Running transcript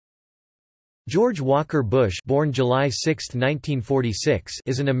George Walker Bush, born July 6, 1946,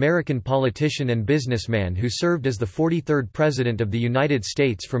 is an American politician and businessman who served as the 43rd President of the United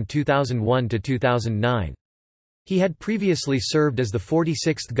States from 2001 to 2009. He had previously served as the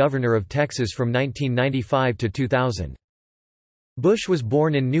 46th Governor of Texas from 1995 to 2000. Bush was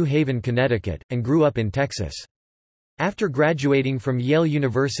born in New Haven, Connecticut, and grew up in Texas. After graduating from Yale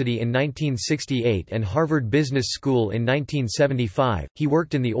University in 1968 and Harvard Business School in 1975, he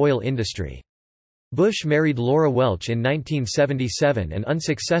worked in the oil industry. Bush married Laura Welch in 1977 and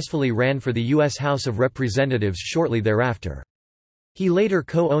unsuccessfully ran for the U.S. House of Representatives shortly thereafter. He later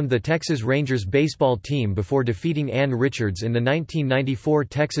co-owned the Texas Rangers baseball team before defeating Ann Richards in the 1994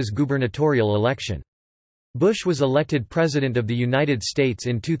 Texas gubernatorial election. Bush was elected President of the United States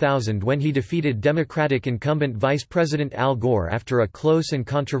in 2000 when he defeated Democratic incumbent Vice President Al Gore after a close and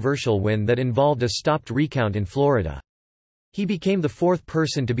controversial win that involved a stopped recount in Florida. He became the fourth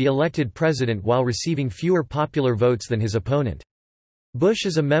person to be elected president while receiving fewer popular votes than his opponent. Bush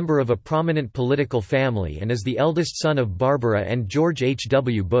is a member of a prominent political family and is the eldest son of Barbara and George H.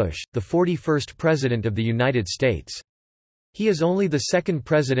 W. Bush, the 41st President of the United States. He is only the second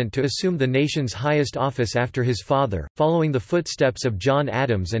president to assume the nation's highest office after his father, following the footsteps of John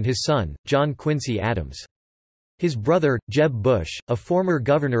Adams and his son, John Quincy Adams. His brother, Jeb Bush, a former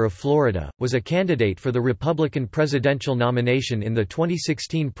governor of Florida, was a candidate for the Republican presidential nomination in the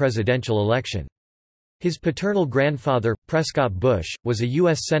 2016 presidential election. His paternal grandfather, Prescott Bush, was a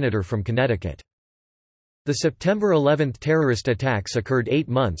U.S. Senator from Connecticut. The September 11 terrorist attacks occurred 8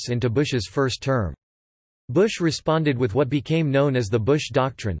 months into Bush's first term. Bush responded with what became known as the Bush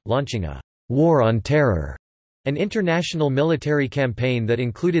Doctrine, launching a «war on terror», an international military campaign that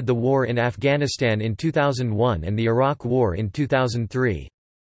included the war in Afghanistan in 2001 and the Iraq War in 2003.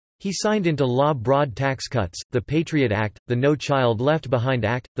 He signed into law broad tax cuts, the Patriot Act, the No Child Left Behind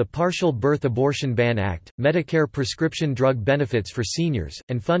Act, the Partial Birth Abortion Ban Act, Medicare prescription drug benefits for seniors,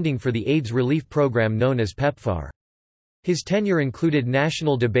 and funding for the AIDS relief program known as PEPFAR. His tenure included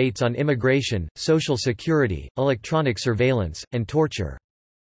national debates on immigration, Social Security, electronic surveillance, and torture.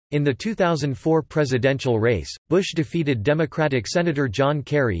 In the 2004 presidential race, Bush defeated Democratic Senator John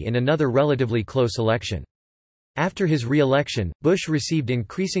Kerry in another relatively close election. After his re-election, Bush received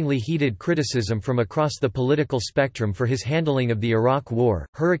increasingly heated criticism from across the political spectrum for his handling of the Iraq War,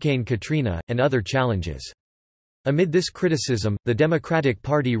 Hurricane Katrina, and other challenges. Amid this criticism, the Democratic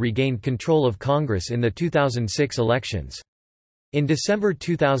Party regained control of Congress in the 2006 elections. In December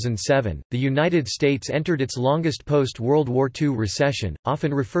 2007, the United States entered its longest post-World War II recession,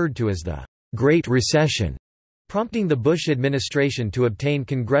 often referred to as the Great Recession, prompting the Bush administration to obtain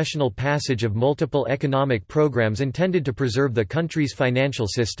congressional passage of multiple economic programs intended to preserve the country's financial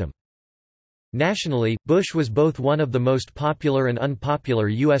system. Nationally, Bush was both one of the most popular and unpopular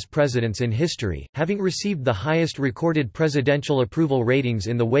U.S. presidents in history, having received the highest recorded presidential approval ratings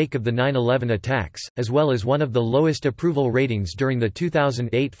in the wake of the 9/11 attacks, as well as one of the lowest approval ratings during the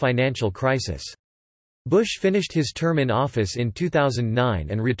 2008 financial crisis. Bush finished his term in office in 2009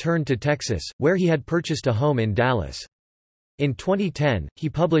 and returned to Texas, where he had purchased a home in Dallas. In 2010, he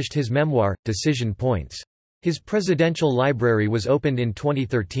published his memoir, Decision Points. His presidential library was opened in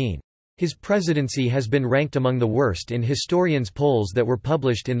 2013. His presidency has been ranked among the worst in historians' polls that were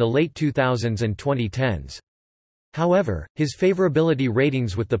published in the late 2000s and 2010s. However, his favorability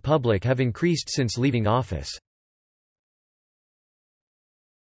ratings with the public have increased since leaving office.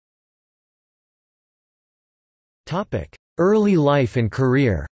 Early life and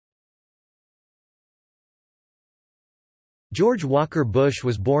career. George Walker Bush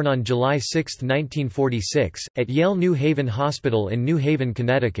was born on July 6, 1946, at Yale New Haven Hospital in New Haven,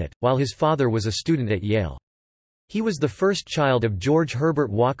 Connecticut, while his father was a student at Yale. He was the first child of George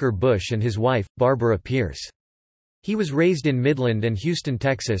Herbert Walker Bush and his wife, Barbara Pierce. He was raised in Midland and Houston,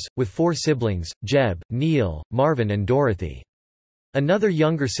 Texas, with 4 siblings, Jeb, Neil, Marvin and Dorothy. Another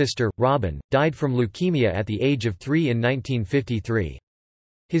younger sister, Robin, died from leukemia at the age of 3 in 1953.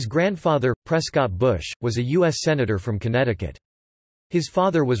 His grandfather, Prescott Bush, was a U.S. Senator from Connecticut. His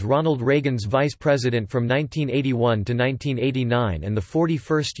father was Ronald Reagan's vice president from 1981 to 1989 and the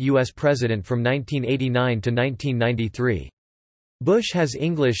 41st U.S. president from 1989 to 1993. Bush has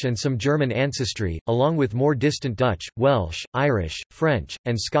English and some German ancestry, along with more distant Dutch, Welsh, Irish, French,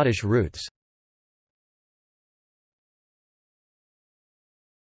 and Scottish roots.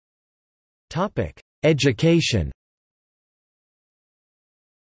 Education.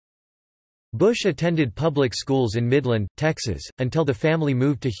 Bush attended public schools in Midland, Texas, until the family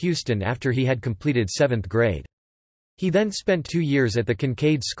moved to Houston after he had completed 7th grade. He then spent 2 years at the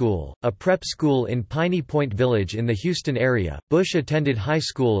Kincaid School, a prep school in Piney Point Village in the Houston area. Bush attended high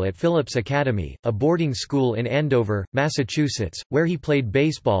school at Phillips Academy, a boarding school in Andover, Massachusetts, where he played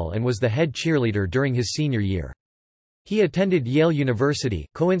baseball and was the head cheerleader during his senior year. He attended Yale University,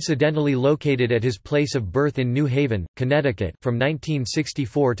 coincidentally located at his place of birth in New Haven, Connecticut, from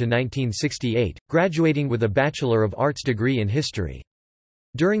 1964 to 1968, graduating with a Bachelor of Arts degree in history.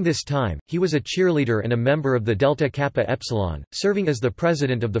 During this time, he was a cheerleader and a member of the Delta Kappa Epsilon, serving as the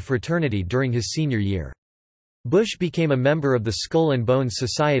president of the fraternity during his senior year. Bush became a member of the Skull and Bones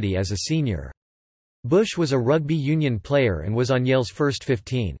Society as a senior. Bush was a rugby union player and was on Yale's first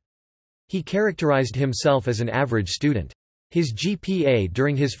 15. He characterized himself as an average student. His GPA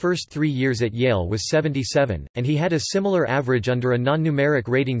during his first 3 years at Yale was 77, and he had a similar average under a non-numeric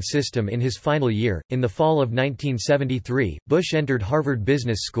rating system in his final year. In the fall of 1973, Bush entered Harvard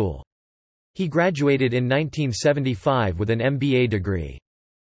Business School. He graduated in 1975 with an MBA degree.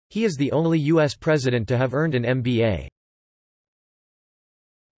 He is the only U.S. president to have earned an MBA.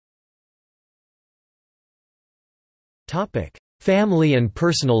 Family and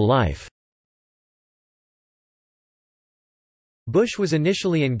personal life. Bush was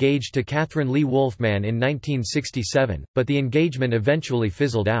initially engaged to Catherine Lee Wolfman in 1967, but the engagement eventually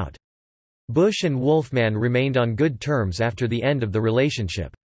fizzled out. Bush and Wolfman remained on good terms after the end of the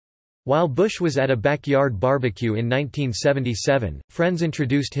relationship. While Bush was at a backyard barbecue in 1977, friends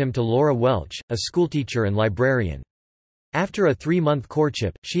introduced him to Laura Welch, a schoolteacher and librarian. After a 3-month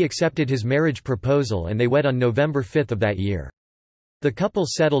courtship, she accepted his marriage proposal and they wed on November 5 of that year. The couple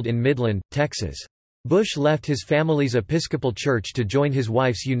settled in Midland, Texas. Bush left his family's Episcopal Church to join his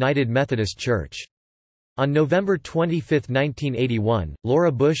wife's United Methodist Church. On November 25, 1981,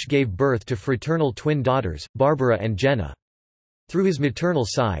 Laura Bush gave birth to fraternal twin daughters, Barbara and Jenna. Through his maternal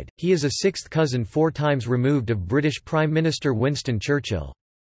side, he is a sixth cousin 4 times removed of British Prime Minister Winston Churchill.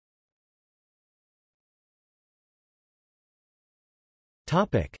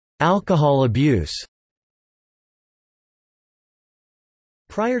 Alcohol abuse.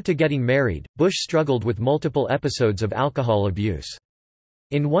 Prior to getting married, Bush struggled with multiple episodes of alcohol abuse.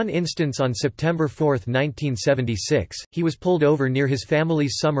 In one instance on September 4, 1976, he was pulled over near his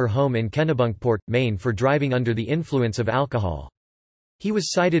family's summer home in Kennebunkport, Maine for driving under the influence of alcohol. He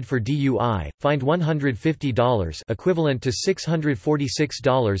was cited for DUI, fined $150 equivalent to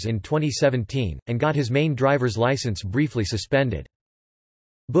 $646 in 2017, and got his Maine driver's license briefly suspended.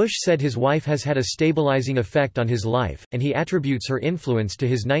 Bush said his wife has had a stabilizing effect on his life, and he attributes her influence to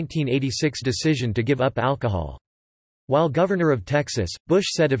his 1986 decision to give up alcohol. While governor of Texas, Bush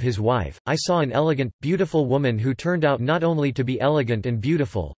said of his wife, "I saw an elegant, beautiful woman who turned out not only to be elegant and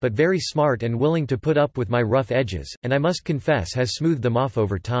beautiful, but very smart and willing to put up with my rough edges, and I must confess has smoothed them off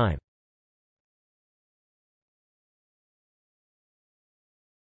over time."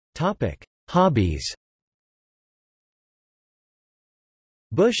 Hobbies.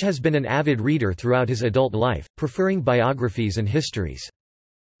 Bush has been an avid reader throughout his adult life, preferring biographies and histories.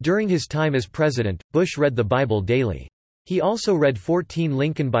 During his time as president, Bush read the Bible daily. He also read 14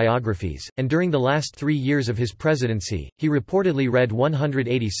 Lincoln biographies, and during the last 3 years of his presidency, he reportedly read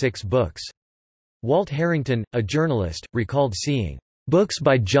 186 books. Walt Harrington, a journalist, recalled seeing books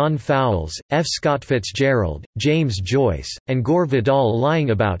by John Fowles, F. Scott Fitzgerald, James Joyce, and Gore Vidal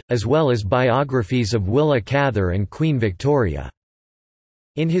lying about, as well as biographies of Willa Cather and Queen Victoria,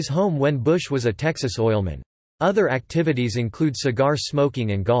 in his home when Bush was a Texas oilman. Other activities include cigar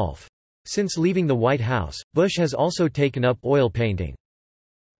smoking and golf. Since leaving the White House, Bush has also taken up oil painting.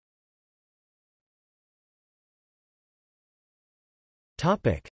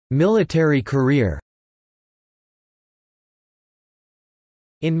 Military career.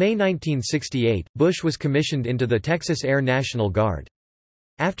 In May 1968, Bush was commissioned into the Texas Air National Guard.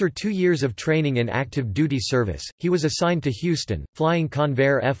 After 2 years of training in active duty service, he was assigned to Houston, flying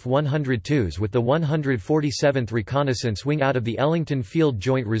Convair F-102s with the 147th Reconnaissance Wing out of the Ellington Field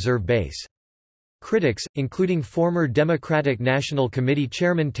Joint Reserve Base. Critics, including former Democratic National Committee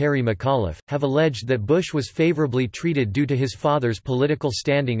Chairman Terry McAuliffe, have alleged that Bush was favorably treated due to his father's political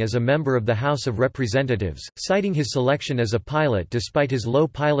standing as a member of the House of Representatives, citing his selection as a pilot despite his low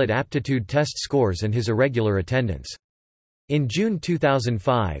pilot aptitude test scores and his irregular attendance. In June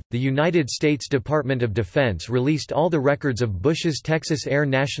 2005, the United States Department of Defense released all the records of Bush's Texas Air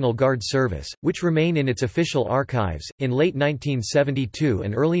National Guard service, which remain in its official archives. In late 1972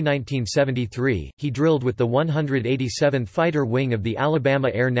 and early 1973, he drilled with the 187th Fighter Wing of the Alabama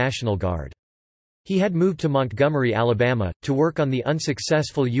Air National Guard. He had moved to Montgomery, Alabama, to work on the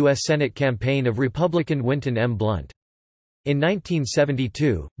unsuccessful U.S. Senate campaign of Republican Wynton M. Blunt. In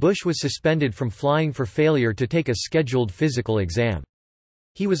 1972, Bush was suspended from flying for failure to take a scheduled physical exam.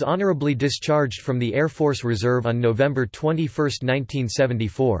 He was honorably discharged from the Air Force Reserve on November 21,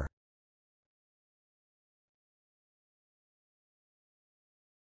 1974.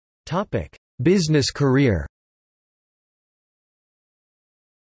 Business career.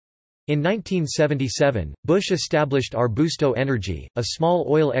 In 1977, Bush established Arbusto Energy, a small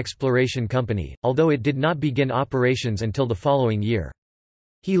oil exploration company, although it did not begin operations until the following year.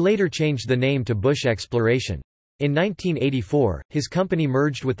 He later changed the name to Bush Exploration. In 1984, his company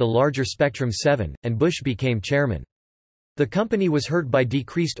merged with the larger Spectrum 7, and Bush became chairman. The company was hurt by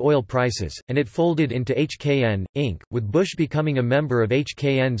decreased oil prices, and it folded into HKN, Inc., with Bush becoming a member of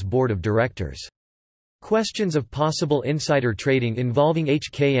HKN's board of directors. Questions of possible insider trading involving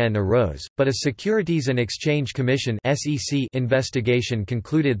HKN arose, but a Securities and Exchange Commission (SEC) investigation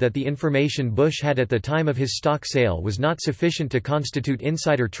concluded that the information Bush had at the time of his stock sale was not sufficient to constitute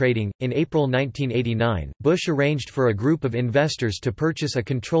insider trading. In April 1989, Bush arranged for a group of investors to purchase a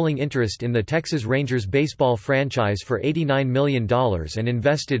controlling interest in the Texas Rangers baseball franchise for $89 million and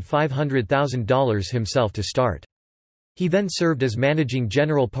invested $500,000 himself to start. He then served as managing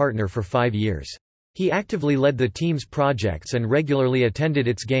general partner for 5 years. He actively led the team's projects and regularly attended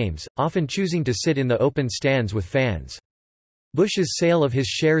its games, often choosing to sit in the open stands with fans. Bush's sale of his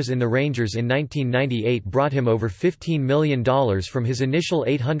shares in the Rangers in 1998 brought him over $15 million from his initial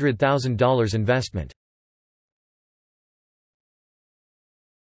 $800,000 investment.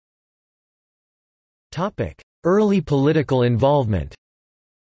 Early political involvement.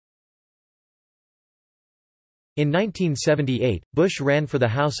 In 1978, Bush ran for the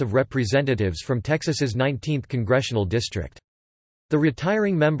House of Representatives from Texas's 19th congressional district. The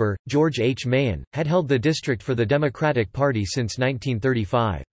retiring member, George H. Mahon, had held the district for the Democratic Party since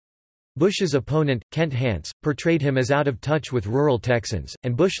 1935. Bush's opponent, Kent Hance, portrayed him as out of touch with rural Texans,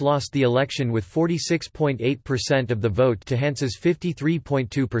 and Bush lost the election with 46.8% of the vote to Hance's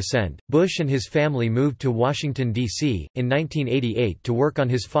 53.2%. Bush and his family moved to Washington, D.C., in 1988 to work on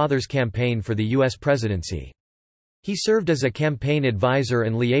his father's campaign for the U.S. presidency. He served as a campaign advisor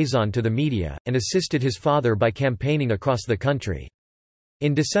and liaison to the media, and assisted his father by campaigning across the country.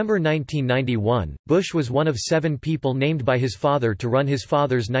 In December 1991, Bush was one of 7 people named by his father to run his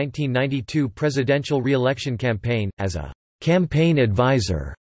father's 1992 presidential re-election campaign, as a campaign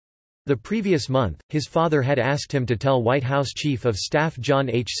advisor. The previous month, his father had asked him to tell White House Chief of Staff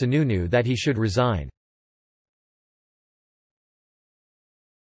John H. Sununu that he should resign.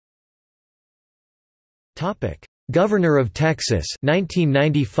 Governor of Texas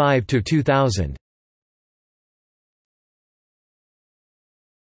 1995 to 2000.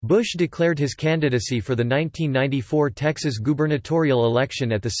 Bush declared his candidacy for the 1994 Texas gubernatorial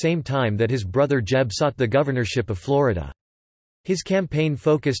election at the same time that his brother Jeb sought the governorship of Florida. His campaign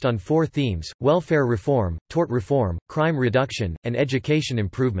focused on 4 themes: welfare reform, tort reform, crime reduction, and education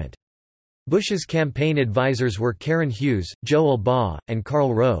improvement. Bush's campaign advisors were Karen Hughes, Joel Baugh, and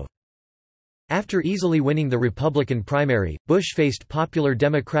Karl Rove. After easily winning the Republican primary, Bush faced popular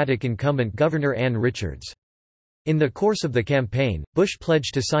Democratic incumbent Governor Ann Richards. In the course of the campaign, Bush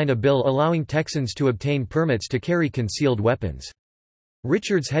pledged to sign a bill allowing Texans to obtain permits to carry concealed weapons.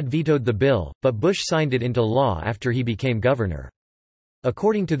 Richards had vetoed the bill, but Bush signed it into law after he became governor.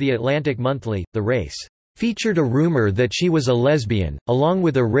 According to The Atlantic Monthly, the race featured a rumor that she was a lesbian, along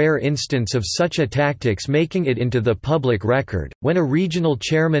with a rare instance of such a tactics making it into the public record, when a regional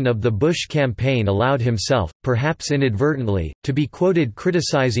chairman of the Bush campaign allowed himself, perhaps inadvertently, to be quoted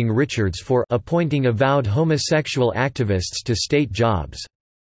criticizing Richards for appointing avowed homosexual activists to state jobs.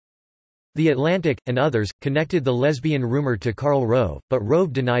 The Atlantic, and others, connected the lesbian rumor to Karl Rove, but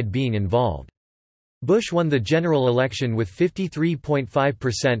Rove denied being involved. Bush won the general election with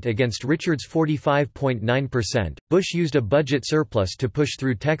 53.5% against Richards' 45.9%. Bush used a budget surplus to push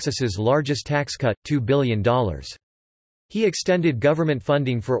through Texas's largest tax cut, $2 billion. He extended government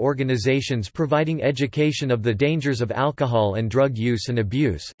funding for organizations providing education of the dangers of alcohol and drug use and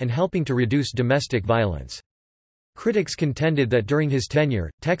abuse, and helping to reduce domestic violence. Critics contended that during his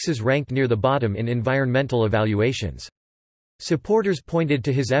tenure, Texas ranked near the bottom in environmental evaluations. Supporters pointed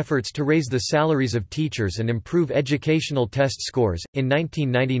to his efforts to raise the salaries of teachers and improve educational test scores. In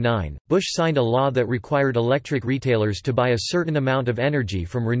 1999, Bush signed a law that required electric retailers to buy a certain amount of energy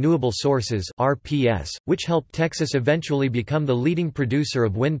from renewable sources (RPS), which helped Texas eventually become the leading producer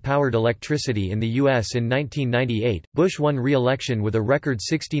of wind-powered electricity in the U.S. In 1998, Bush won re-election with a record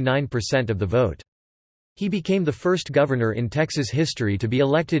 69% of the vote. He became the first governor in Texas history to be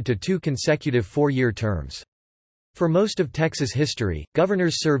elected to 2 consecutive 4-year terms. For most of Texas history,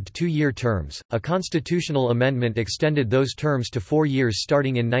 governors served 2-year terms. A constitutional amendment extended those terms to 4 years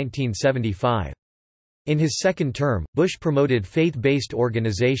starting in 1975. In his second term, Bush promoted faith-based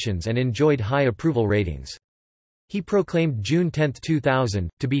organizations and enjoyed high approval ratings. He proclaimed June 10, 2000,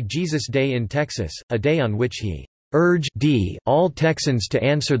 to be Jesus Day in Texas, a day on which he urged all Texans to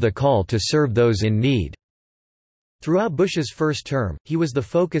answer the call to serve those in need. Throughout Bush's first term, he was the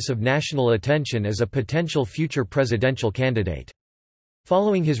focus of national attention as a potential future presidential candidate.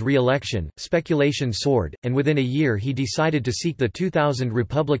 Following his re-election, speculation soared, and within a year he decided to seek the 2000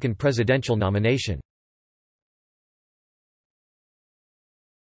 Republican presidential nomination.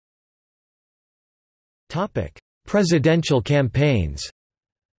 Presidential campaigns.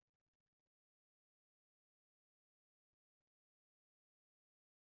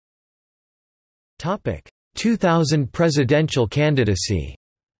 Topic: 2000 presidential candidacy.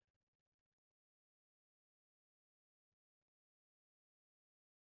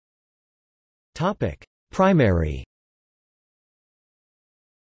 Topic: Primary.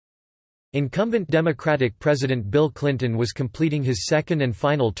 Incumbent Democratic President Bill Clinton was completing his second and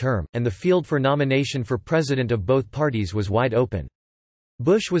final term, and the field for nomination for president of both parties was wide open.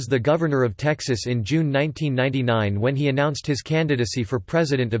 Bush was the governor of Texas in June 1999 when he announced his candidacy for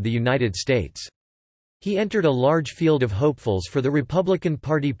President of the United States. He entered a large field of hopefuls for the Republican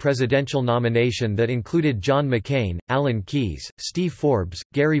Party presidential nomination that included John McCain, Alan Keyes, Steve Forbes,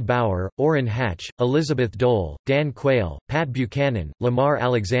 Gary Bauer, Orrin Hatch, Elizabeth Dole, Dan Quayle, Pat Buchanan, Lamar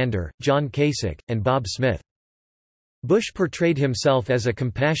Alexander, John Kasich, and Bob Smith. Bush portrayed himself as a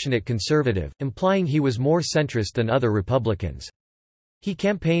compassionate conservative, implying he was more centrist than other Republicans. He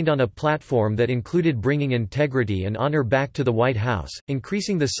campaigned on a platform that included bringing integrity and honor back to the White House,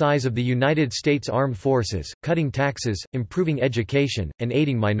 increasing the size of the United States Armed Forces, cutting taxes, improving education, and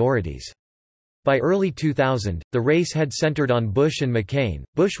aiding minorities. By early 2000, the race had centered on Bush and McCain.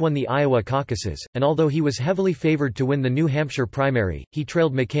 Bush won the Iowa caucuses, and although he was heavily favored to win the New Hampshire primary, he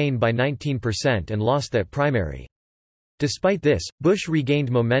trailed McCain by 19% and lost that primary. Despite this, Bush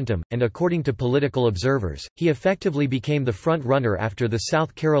regained momentum, and according to political observers, he effectively became the front-runner after the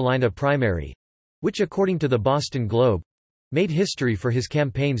South Carolina primary—which according to the Boston Globe—made history for his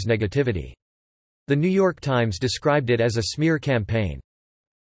campaign's negativity. The New York Times described it as a smear campaign.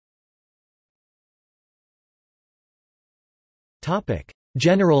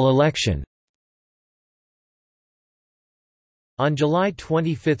 General election. On July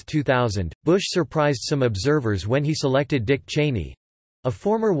 25, 2000, Bush surprised some observers when he selected Dick Cheney—a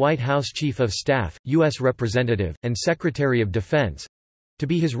former White House Chief of Staff, U.S. Representative, and Secretary of Defense—to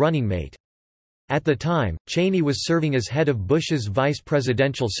be his running mate. At the time, Cheney was serving as head of Bush's Vice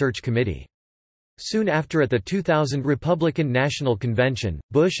Presidential Search Committee. Soon after at the 2000 Republican National Convention,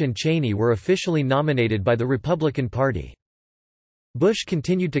 Bush and Cheney were officially nominated by the Republican Party. Bush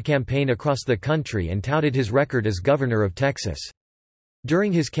continued to campaign across the country and touted his record as governor of Texas.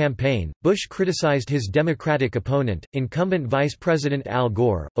 During his campaign, Bush criticized his Democratic opponent, incumbent Vice President Al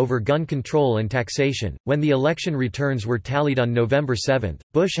Gore, over gun control and taxation. When the election returns were tallied on November 7,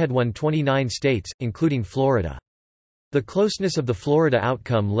 Bush had won 29 states, including Florida. The closeness of the Florida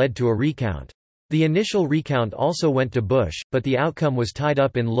outcome led to a recount. The initial recount also went to Bush, but the outcome was tied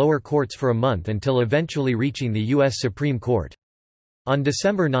up in lower courts for a month until eventually reaching the U.S. Supreme Court. On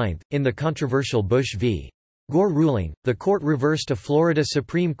December 9, in the controversial Bush v. Gore ruling, the court reversed a Florida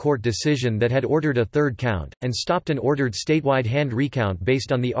Supreme Court decision that had ordered a third count, and stopped an ordered statewide hand recount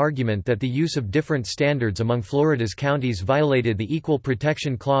based on the argument that the use of different standards among Florida's counties violated the Equal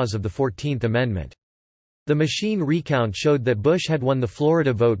Protection Clause of the 14th Amendment. The machine recount showed that Bush had won the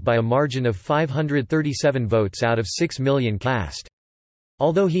Florida vote by a margin of 537 votes out of 6 million cast.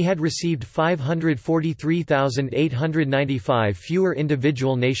 Although he had received 543,895 fewer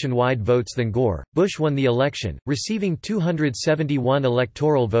individual nationwide votes than Gore, Bush won the election, receiving 271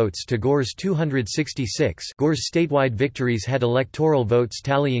 electoral votes to Gore's 266. Gore's statewide victories had electoral votes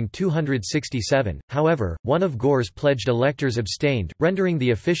tallying 267, however, one of Gore's pledged electors abstained, rendering the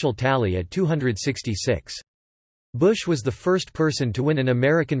official tally at 266. Bush was the first person to win an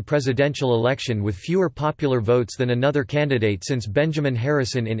American presidential election with fewer popular votes than another candidate since Benjamin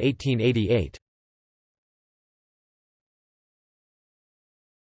Harrison in 1888.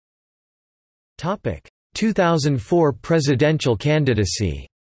 Topic: 2004 presidential candidacy.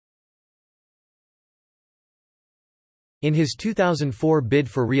 In his 2004 bid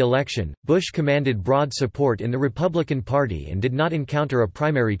for re-election, Bush commanded broad support in the Republican Party and did not encounter a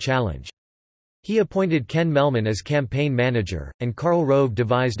primary challenge. He appointed Ken Mehlman as campaign manager, and Karl Rove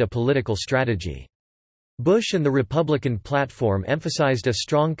devised a political strategy. Bush and the Republican platform emphasized a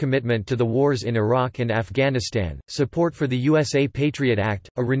strong commitment to the wars in Iraq and Afghanistan, support for the USA Patriot Act,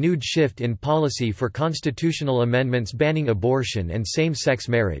 a renewed shift in policy for constitutional amendments banning abortion and same-sex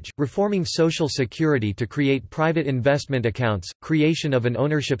marriage, reforming Social Security to create private investment accounts, creation of an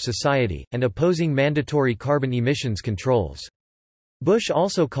ownership society, and opposing mandatory carbon emissions controls. Bush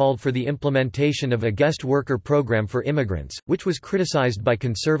also called for the implementation of a guest worker program for immigrants, which was criticized by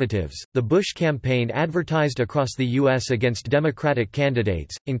conservatives. The Bush campaign advertised across the U.S. against Democratic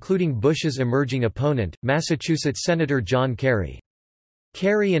candidates, including Bush's emerging opponent, Massachusetts Senator John Kerry.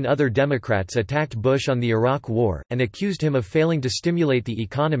 Kerry and other Democrats attacked Bush on the Iraq War, and accused him of failing to stimulate the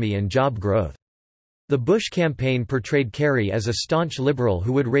economy and job growth. The Bush campaign portrayed Kerry as a staunch liberal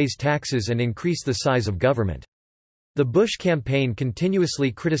who would raise taxes and increase the size of government. The Bush campaign continuously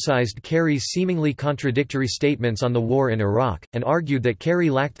criticized Kerry's seemingly contradictory statements on the war in Iraq, and argued that Kerry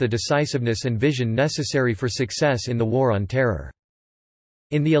lacked the decisiveness and vision necessary for success in the war on terror.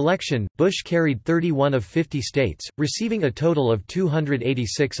 In the election, Bush carried 31 of 50 states, receiving a total of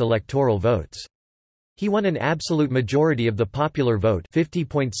 286 electoral votes. He won an absolute majority of the popular vote,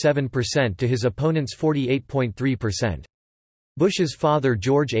 50.7% to his opponent's 48.3%. Bush's father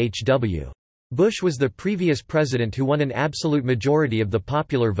George H.W. Bush was the previous president who won an absolute majority of the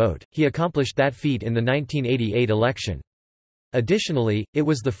popular vote. He accomplished that feat in the 1988 election. Additionally, it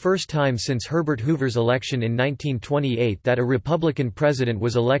was the first time since Herbert Hoover's election in 1928 that a Republican president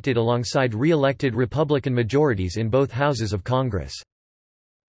was elected alongside re-elected Republican majorities in both houses of Congress.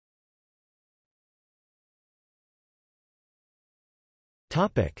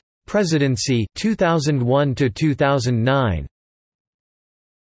 Topic: Presidency 2001 to 2009.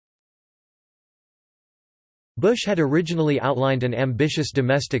 Bush had originally outlined an ambitious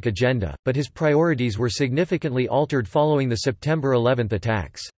domestic agenda, but his priorities were significantly altered following the September 11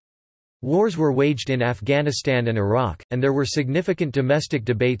 attacks. Wars were waged in Afghanistan and Iraq, and there were significant domestic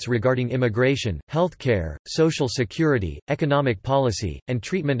debates regarding immigration, health care, social security, economic policy, and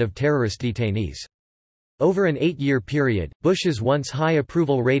treatment of terrorist detainees. Over an 8-year period, Bush's once high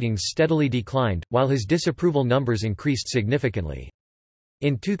approval ratings steadily declined, while his disapproval numbers increased significantly.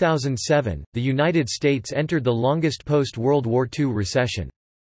 In 2007, the United States entered the longest post-World War II recession.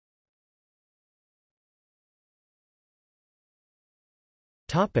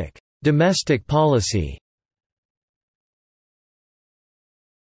 Domestic policy.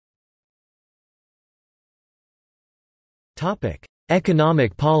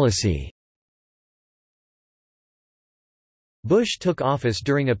 Economic policy. Bush took office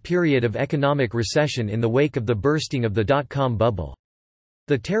during a period of economic recession in the wake of the bursting of the dot-com bubble.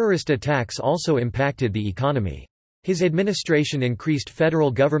 The terrorist attacks also impacted the economy. His administration increased federal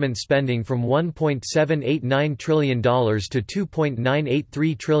government spending from $1.789 trillion to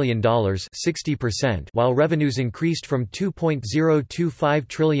 $2.983 trillion 60%, while revenues increased from $2.025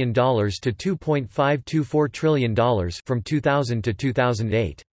 trillion to $2.524 trillion from 2000 to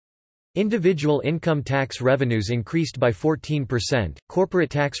 2008. Individual income tax revenues increased by 14%,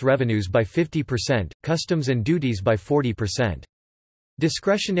 corporate tax revenues by 50%, customs and duties by 40%.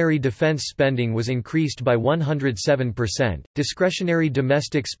 Discretionary defense spending was increased by 107%, discretionary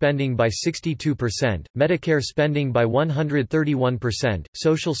domestic spending by 62%, Medicare spending by 131%,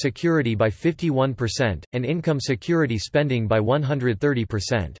 Social Security by 51%, and income security spending by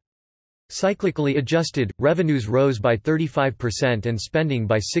 130%. Cyclically adjusted, revenues rose by 35% and spending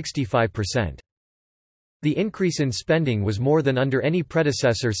by 65%. The increase in spending was more than under any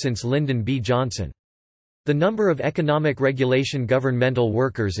predecessor since Lyndon B. Johnson. The number of economic regulation governmental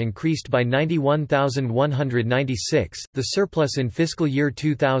workers increased by 91,196. The surplus in fiscal year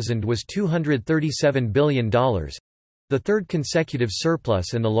 2000 was $237 billion, the third consecutive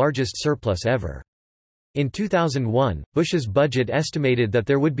surplus and the largest surplus ever. In 2001, Bush's budget estimated that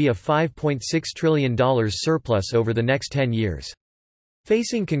there would be a $5.6 trillion surplus over the next 10 years.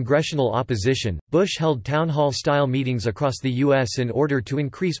 Facing congressional opposition, Bush held town hall-style meetings across the U.S. in order to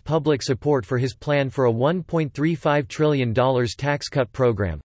increase public support for his plan for a $1.35 trillion tax cut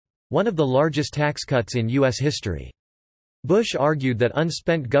program—one of the largest tax cuts in U.S. history. Bush argued that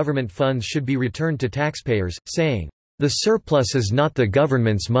unspent government funds should be returned to taxpayers, saying, "The surplus is not the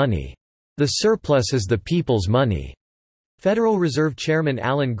government's money. The surplus is the people's money." Federal Reserve Chairman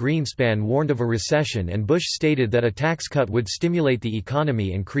Alan Greenspan warned of a recession, and Bush stated that a tax cut would stimulate the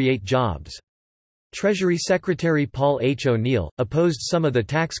economy and create jobs. Treasury Secretary Paul H. O'Neill opposed some of the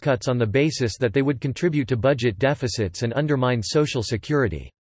tax cuts on the basis that they would contribute to budget deficits and undermine Social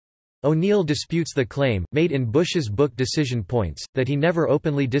Security. O'Neill disputes the claim, made in Bush's book Decision Points, that he never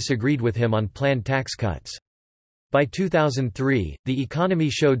openly disagreed with him on planned tax cuts. By 2003, the economy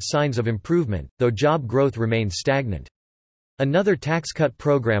showed signs of improvement, though job growth remained stagnant. Another tax cut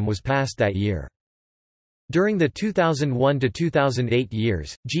program was passed that year. During the 2001 to 2008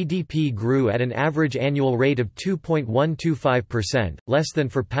 years, GDP grew at an average annual rate of 2.125%, less than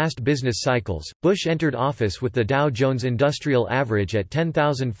for past business cycles. Bush entered office with the Dow Jones Industrial Average at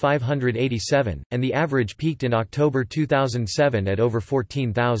 10,587, and the average peaked in October 2007 at over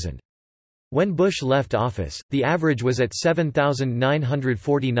 14,000. When Bush left office, the average was at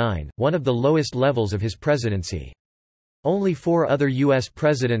 7,949, one of the lowest levels of his presidency. Only 4 other U.S.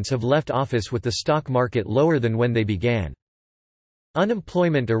 presidents have left office with the stock market lower than when they began.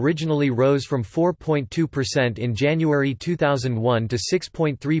 Unemployment originally rose from 4.2% in January 2001 to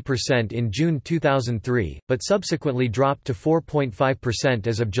 6.3% in June 2003, but subsequently dropped to 4.5%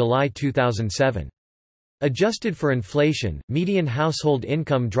 as of July 2007. Adjusted for inflation, median household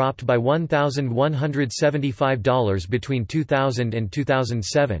income dropped by $1,175 between 2000 and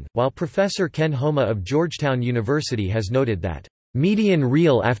 2007, while Professor Ken Homa of Georgetown University has noted that, "median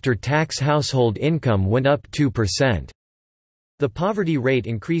real after-tax household income went up 2%." The poverty rate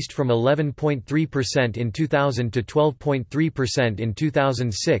increased from 11.3% in 2000 to 12.3% in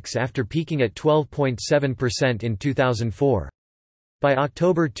 2006 after peaking at 12.7% in 2004. By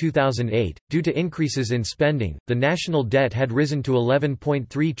October 2008, due to increases in spending, the national debt had risen to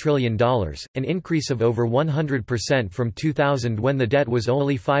 $11.3 trillion, an increase of over 100% from 2000 when the debt was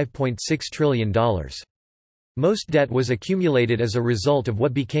only $5.6 trillion. Most debt was accumulated as a result of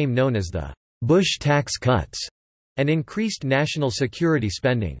what became known as the Bush tax cuts and increased national security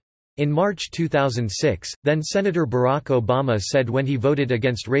spending. In March 2006, then-Senator Barack Obama said when he voted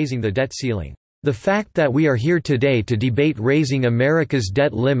against raising the debt ceiling, "The fact that we are here today to debate raising America's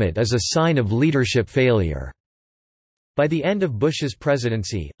debt limit is a sign of leadership failure." By the end of Bush's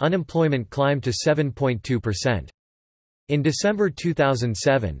presidency, unemployment climbed to 7.2%. In December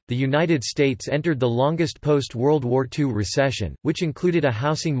 2007, the United States entered the longest post-World War II recession, which included a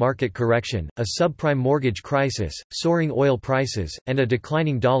housing market correction, a subprime mortgage crisis, soaring oil prices, and a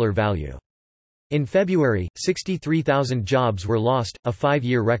declining dollar value. In February, 63,000 jobs were lost, a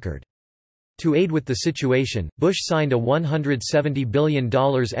 5-year record. To aid with the situation, Bush signed a $170 billion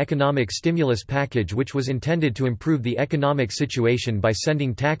economic stimulus package which was intended to improve the economic situation by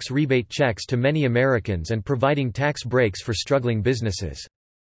sending tax rebate checks to many Americans and providing tax breaks for struggling businesses.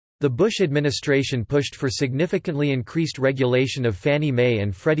 The Bush administration pushed for significantly increased regulation of Fannie Mae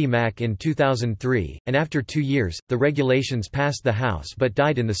and Freddie Mac in 2003, and after 2 years, the regulations passed the House but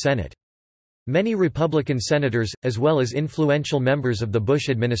died in the Senate. Many Republican senators, as well as influential members of the Bush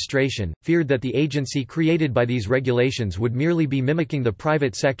administration, feared that the agency created by these regulations would merely be mimicking the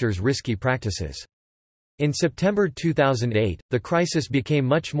private sector's risky practices. In September 2008, the crisis became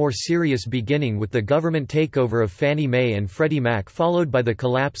much more serious, beginning with the government takeover of Fannie Mae and Freddie Mac, followed by the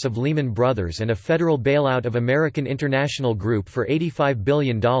collapse of Lehman Brothers and a federal bailout of American International Group for $85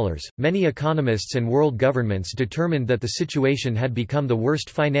 billion. Many economists and world governments determined that the situation had become the worst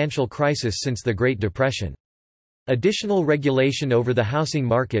financial crisis since the Great Depression. Additional regulation over the housing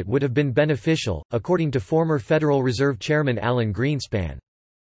market would have been beneficial, according to former Federal Reserve Chairman Alan Greenspan.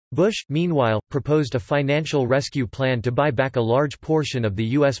 Bush, meanwhile, proposed a financial rescue plan to buy back a large portion of the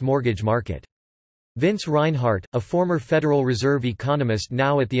U.S. mortgage market. Vince Reinhart, a former Federal Reserve economist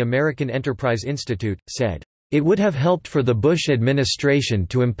now at the American Enterprise Institute, said, "It would have helped for the Bush administration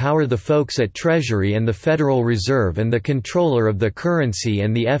to empower the folks at Treasury and the Federal Reserve and the controller of the currency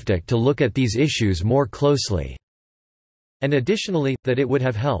and the FDIC to look at these issues more closely." And additionally, that it would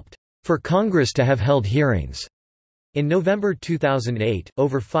have helped for Congress to have held hearings. In November 2008,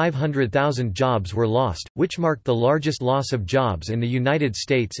 over 500,000 jobs were lost, which marked the largest loss of jobs in the United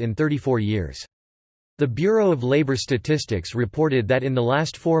States in 34 years. The Bureau of Labor Statistics reported that in the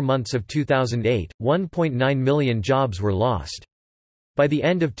last 4 months of 2008, 1.9 million jobs were lost. By the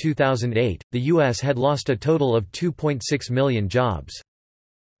end of 2008, the U.S. had lost a total of 2.6 million jobs.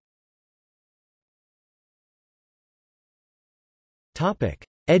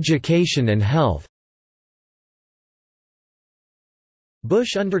 Education and health.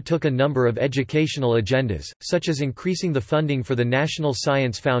 Bush undertook a number of educational agendas, such as increasing the funding for the National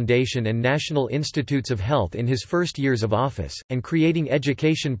Science Foundation and National Institutes of Health in his first years of office, and creating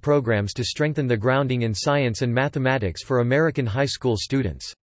education programs to strengthen the grounding in science and mathematics for American high school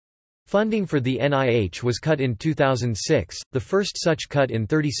students. Funding for the NIH was cut in 2006, the first such cut in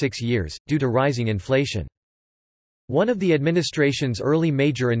 36 years, due to rising inflation. One of the administration's early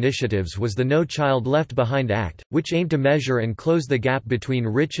major initiatives was the No Child Left Behind Act, which aimed to measure and close the gap between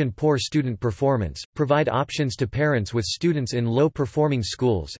rich and poor student performance, provide options to parents with students in low-performing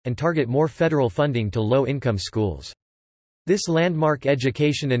schools, and target more federal funding to low-income schools. This landmark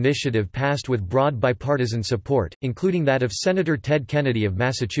education initiative passed with broad bipartisan support, including that of Senator Ted Kennedy of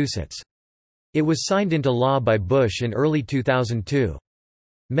Massachusetts. It was signed into law by Bush in early 2002.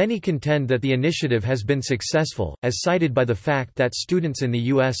 Many contend that the initiative has been successful, as cited by the fact that students in the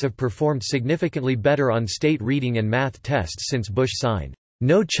U.S. have performed significantly better on state reading and math tests since Bush signed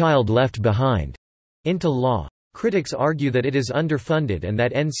No Child Left Behind into law. Critics argue that it is underfunded and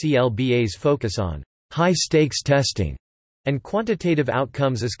that NCLBA's focus on high-stakes testing and quantitative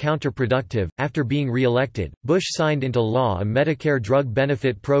outcomes is counterproductive. After being re-elected, Bush signed into law a Medicare drug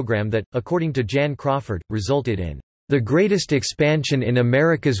benefit program that, according to Jan Crawford, resulted in the greatest expansion in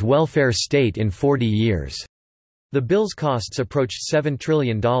America's welfare state in 40 years. The bill's costs approached $7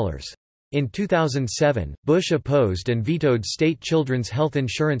 trillion. In 2007, Bush opposed and vetoed State Children's Health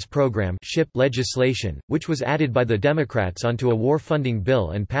Insurance Program (SHIP) legislation, which was added by the Democrats onto a war funding bill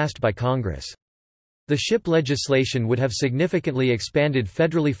and passed by Congress. The SHIP legislation would have significantly expanded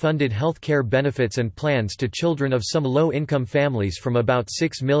federally funded health care benefits and plans to children of some low-income families from about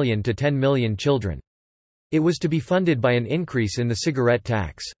 6 million to 10 million children. It was to be funded by an increase in the cigarette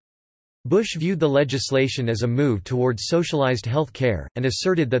tax. Bush viewed the legislation as a move towards socialized health care, and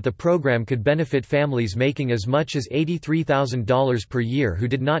asserted that the program could benefit families making as much as $83,000 per year who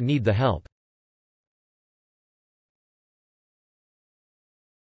did not need the help.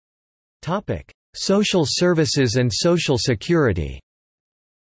 Social services and Social Security.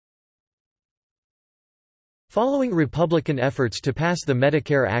 Following Republican efforts to pass the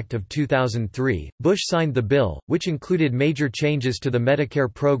Medicare Act of 2003, Bush signed the bill, which included major changes to the Medicare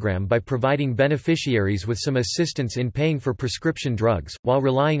program by providing beneficiaries with some assistance in paying for prescription drugs, while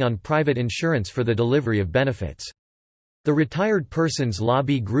relying on private insurance for the delivery of benefits. The Retired Persons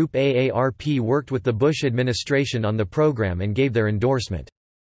Lobby Group AARP worked with the Bush administration on the program and gave their endorsement.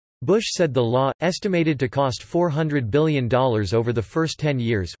 Bush said the law, estimated to cost $400 billion over the first 10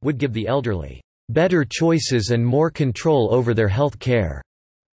 years, would give the elderly better choices and more control over their health care.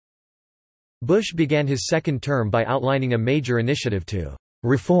 Bush began his second term by outlining a major initiative to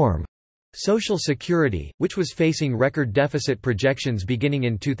reform Social Security, which was facing record deficit projections beginning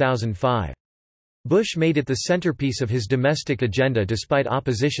in 2005. Bush made it the centerpiece of his domestic agenda despite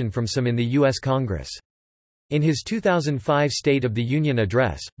opposition from some in the U.S. Congress. In his 2005 State of the Union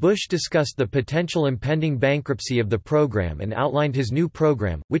address, Bush discussed the potential impending bankruptcy of the program and outlined his new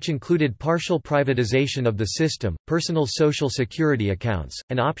program, which included partial privatization of the system, personal Social Security accounts,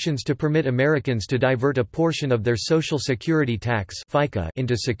 and options to permit Americans to divert a portion of their Social Security tax (FICA)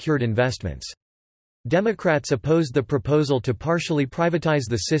 into secured investments. Democrats opposed the proposal to partially privatize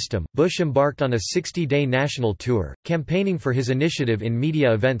the system. Bush embarked on a 60-day national tour, campaigning for his initiative in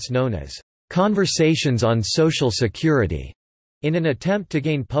media events known as Conversations on Social Security, in an attempt to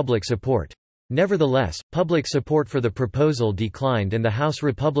gain public support. Nevertheless, public support for the proposal declined and the House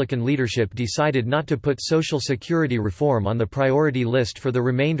Republican leadership decided not to put Social Security reform on the priority list for the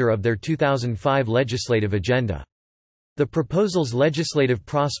remainder of their 2005 legislative agenda. The proposal's legislative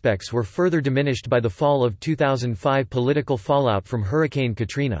prospects were further diminished by the fall of 2005 political fallout from Hurricane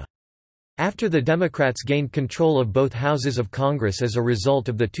Katrina. After the Democrats gained control of both houses of Congress as a result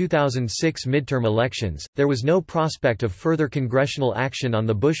of the 2006 midterm elections, there was no prospect of further congressional action on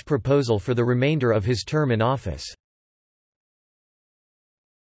the Bush proposal for the remainder of his term in office.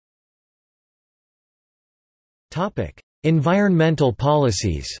 Environmental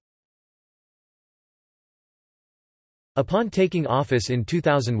policies. Upon taking office in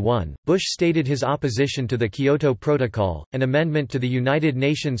 2001, Bush stated his opposition to the Kyoto Protocol, an amendment to the United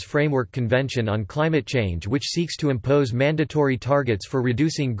Nations Framework Convention on Climate Change which seeks to impose mandatory targets for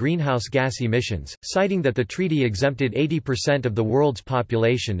reducing greenhouse gas emissions, citing that the treaty exempted 80% of the world's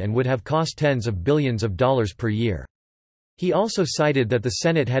population and would have cost tens of billions of dollars per year. He also cited that the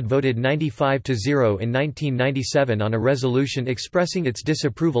Senate had voted 95-0 in 1997 on a resolution expressing its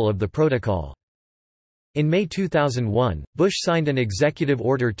disapproval of the protocol. In May 2001, Bush signed an executive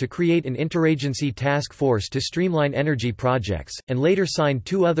order to create an interagency task force to streamline energy projects, and later signed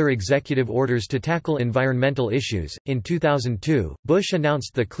two other executive orders to tackle environmental issues. In 2002, Bush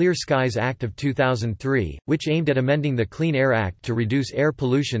announced the Clear Skies Act of 2003, which aimed at amending the Clean Air Act to reduce air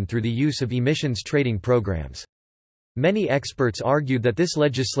pollution through the use of emissions trading programs. Many experts argued that this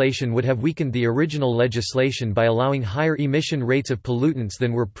legislation would have weakened the original legislation by allowing higher emission rates of pollutants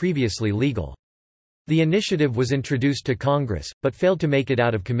than were previously legal. The initiative was introduced to Congress, but failed to make it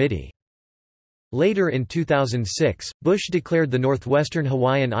out of committee. Later in 2006, Bush declared the northwestern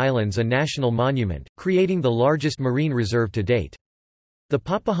Hawaiian Islands a national monument, creating the largest marine reserve to date. The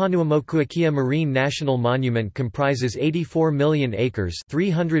Papahanaumokuakea Marine National Monument comprises 84 million acres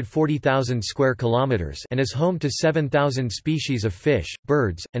 (340,000 square kilometers) and is home to 7,000 species of fish,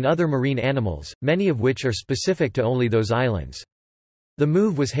 birds, and other marine animals, many of which are specific to only those islands. The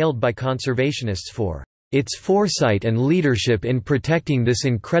move was hailed by conservationists for its foresight and leadership in protecting this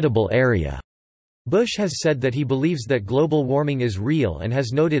incredible area. Bush has said that he believes that global warming is real and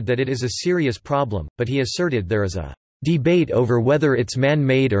has noted that it is a serious problem, but he asserted there is a debate over whether it's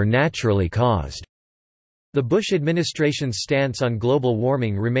man-made or naturally caused. The Bush administration's stance on global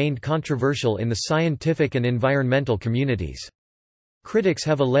warming remained controversial in the scientific and environmental communities. Critics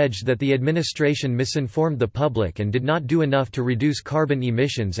have alleged that the administration misinformed the public and did not do enough to reduce carbon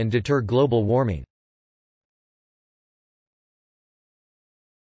emissions and deter global warming.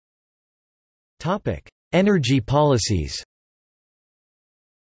 Energy policies.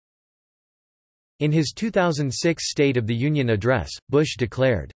 In his 2006 State of the Union address, Bush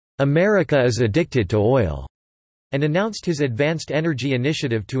declared, "America is addicted to oil," and announced his Advanced Energy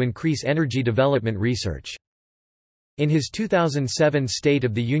Initiative to increase energy development research. In his 2007 State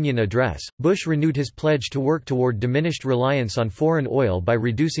of the Union address, Bush renewed his pledge to work toward diminished reliance on foreign oil by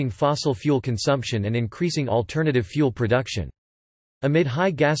reducing fossil fuel consumption and increasing alternative fuel production. Amid high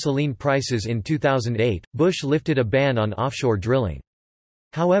gasoline prices in 2008, Bush lifted a ban on offshore drilling.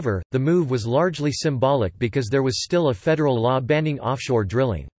 However, the move was largely symbolic because there was still a federal law banning offshore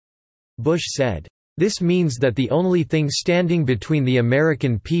drilling. Bush said, "This means that the only thing standing between the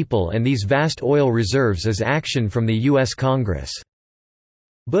American people and these vast oil reserves is action from the U.S. Congress."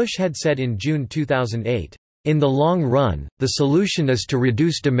 Bush had said in June 2008, "In the long run, the solution is to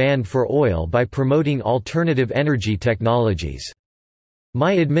reduce demand for oil by promoting alternative energy technologies.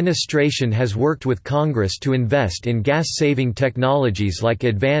 My administration has worked with Congress to invest in gas-saving technologies like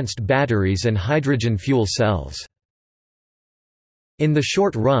advanced batteries and hydrogen fuel cells. In the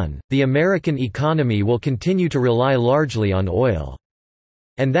short run, the American economy will continue to rely largely on oil.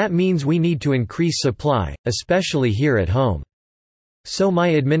 And that means we need to increase supply, especially here at home. So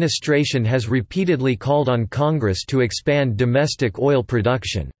my administration has repeatedly called on Congress to expand domestic oil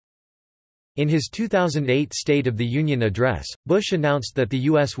production." In his 2008 State of the Union address, Bush announced that the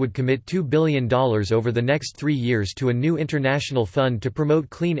U.S. would commit $2 billion over the next 3 years to a new international fund to promote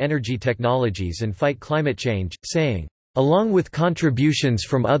clean energy technologies and fight climate change, saying, "Along with contributions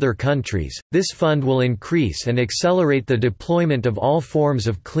from other countries, this fund will increase and accelerate the deployment of all forms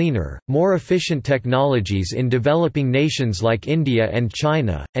of cleaner, more efficient technologies in developing nations like India and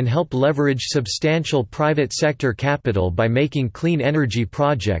China, and help leverage substantial private sector capital by making clean energy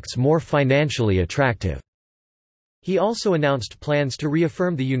projects more financially attractive." He also announced plans to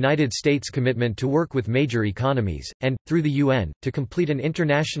reaffirm the United States' commitment to work with major economies, and, through the UN, to complete an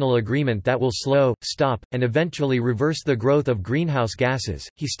international agreement that will slow, stop, and eventually reverse the growth of greenhouse gases.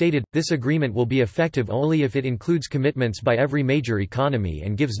 He stated, this agreement will be effective only if it includes commitments by every major economy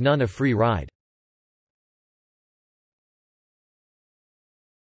and gives none a free ride.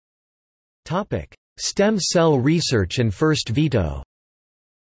 Stem cell research and first veto.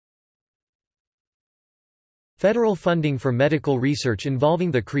 Federal funding for medical research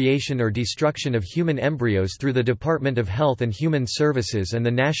involving the creation or destruction of human embryos through the Department of Health and Human Services and the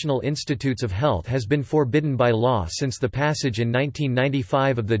National Institutes of Health has been forbidden by law since the passage in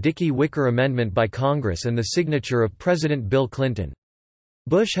 1995 of the Dickey-Wicker Amendment by Congress and the signature of President Bill Clinton.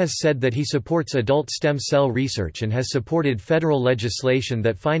 Bush has said that he supports adult stem cell research and has supported federal legislation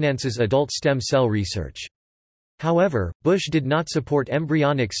that finances adult stem cell research. However, Bush did not support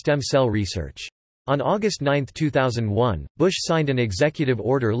embryonic stem cell research. On August 9, 2001, Bush signed an executive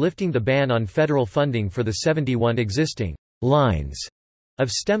order lifting the ban on federal funding for the 71 existing lines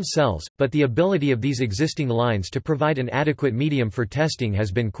of stem cells, but the ability of these existing lines to provide an adequate medium for testing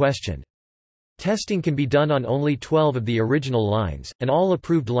has been questioned. Testing can be done on only 12 of the original lines, and all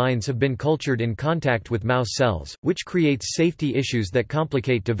approved lines have been cultured in contact with mouse cells, which creates safety issues that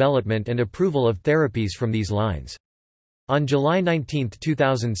complicate development and approval of therapies from these lines. On July 19,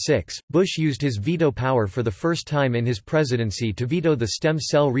 2006, Bush used his veto power for the first time in his presidency to veto the Stem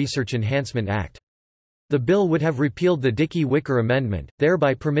Cell Research Enhancement Act. The bill would have repealed the Dickey-Wicker Amendment,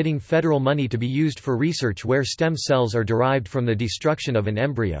 thereby permitting federal money to be used for research where stem cells are derived from the destruction of an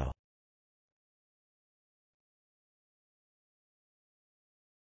embryo.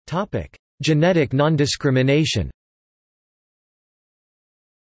 Genetic nondiscrimination.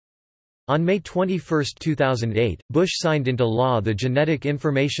 On May 21, 2008, Bush signed into law the Genetic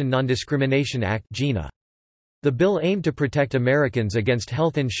Information Nondiscrimination Act (GINA). The bill aimed to protect Americans against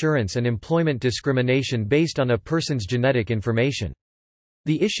health insurance and employment discrimination based on a person's genetic information.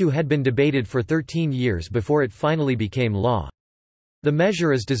 The issue had been debated for 13 years before it finally became law. The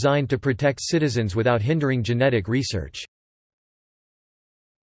measure is designed to protect citizens without hindering genetic research.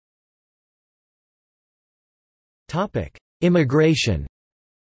 Immigration.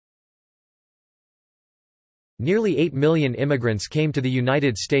 Nearly 8 million immigrants came to the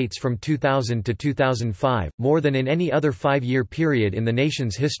United States from 2000 to 2005, more than in any other 5-year period in the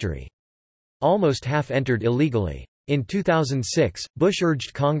nation's history. Almost half entered illegally. In 2006, Bush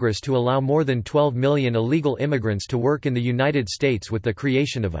urged Congress to allow more than 12 million illegal immigrants to work in the United States with the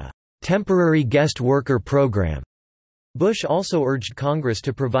creation of a temporary guest worker program. Bush also urged Congress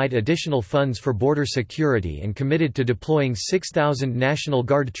to provide additional funds for border security and committed to deploying 6,000 National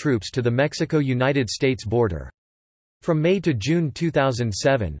Guard troops to the Mexico-United States border. From May to June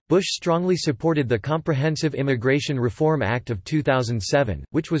 2007, Bush strongly supported the Comprehensive Immigration Reform Act of 2007,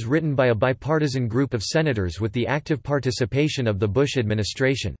 which was written by a bipartisan group of senators with the active participation of the Bush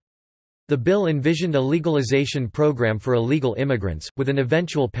administration. The bill envisioned a legalization program for illegal immigrants, with an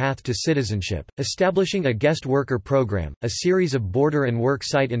eventual path to citizenship, establishing a guest worker program, a series of border and work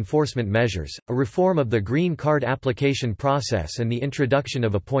site enforcement measures, a reform of the green card application process and the introduction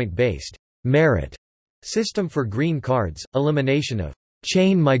of a point-based merit system for green cards, elimination of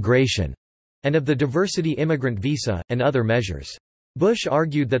chain migration, and of the diversity immigrant visa, and other measures. Bush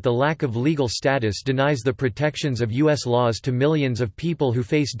argued that the lack of legal status denies the protections of U.S. laws to millions of people who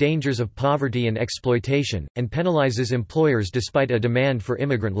face dangers of poverty and exploitation, and penalizes employers despite a demand for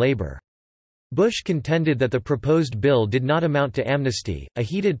immigrant labor. Bush contended that the proposed bill did not amount to amnesty. A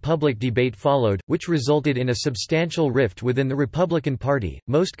heated public debate followed, which resulted in a substantial rift within the Republican Party.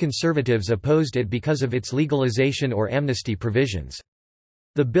 Most conservatives opposed it because of its legalization or amnesty provisions.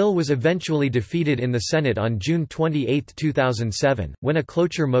 The bill was eventually defeated in the Senate on June 28, 2007, when a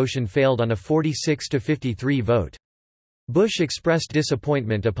cloture motion failed on a 46-53 vote. Bush expressed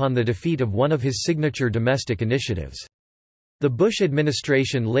disappointment upon the defeat of one of his signature domestic initiatives. The Bush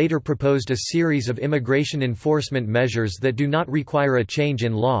administration later proposed a series of immigration enforcement measures that do not require a change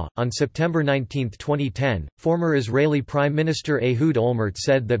in law. On September 19, 2010, former Israeli Prime Minister Ehud Olmert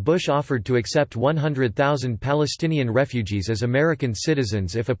said that Bush offered to accept 100,000 Palestinian refugees as American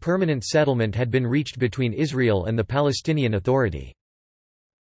citizens if a permanent settlement had been reached between Israel and the Palestinian Authority.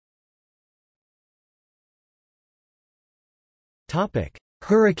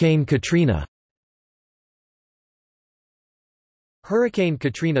 Hurricane Katrina. Hurricane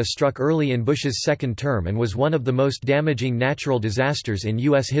Katrina struck early in Bush's second term and was one of the most damaging natural disasters in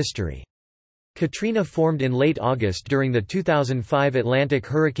U.S. history. Katrina formed in late August during the 2005 Atlantic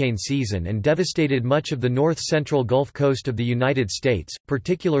hurricane season and devastated much of the north-central Gulf Coast of the United States,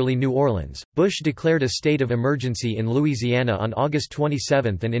 particularly New Orleans. Bush declared a state of emergency in Louisiana on August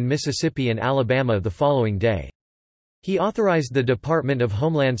 27 and in Mississippi and Alabama the following day. He authorized the Department of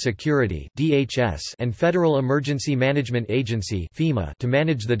Homeland Security (DHS) and Federal Emergency Management Agency (FEMA) to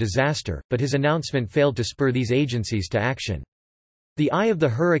manage the disaster, but his announcement failed to spur these agencies to action. The eye of the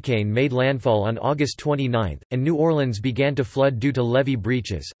hurricane made landfall on August 29, and New Orleans began to flood due to levee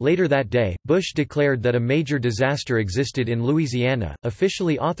breaches. Later that day, Bush declared that a major disaster existed in Louisiana,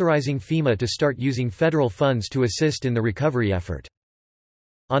 officially authorizing FEMA to start using federal funds to assist in the recovery effort.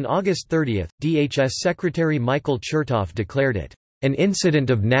 On August 30, DHS Secretary Michael Chertoff declared it an incident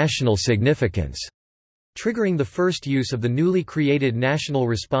of national significance, triggering the first use of the newly created National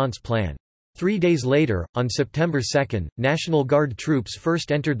Response Plan. 3 days later, on September 2, National Guard troops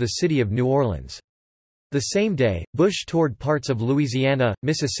first entered the city of New Orleans. The same day, Bush toured parts of Louisiana,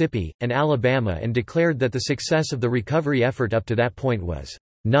 Mississippi, and Alabama and declared that the success of the recovery effort up to that point was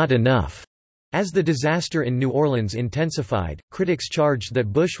not enough. As the disaster in New Orleans intensified, critics charged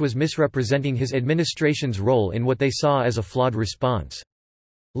that Bush was misrepresenting his administration's role in what they saw as a flawed response.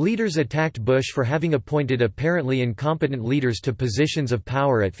 Leaders attacked Bush for having appointed apparently incompetent leaders to positions of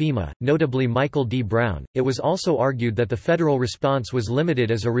power at FEMA, notably Michael D. Brown. It was also argued that the federal response was limited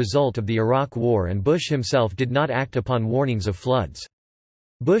as a result of the Iraq War and Bush himself did not act upon warnings of floods.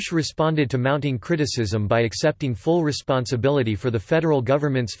 Bush responded to mounting criticism by accepting full responsibility for the federal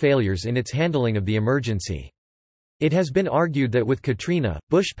government's failures in its handling of the emergency. It has been argued that with Katrina,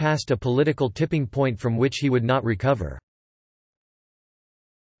 Bush passed a political tipping point from which he would not recover.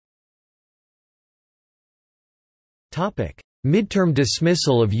 Midterm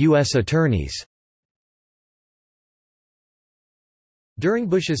dismissal of U.S. attorneys. During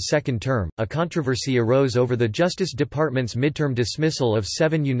Bush's second term, a controversy arose over the Justice Department's midterm dismissal of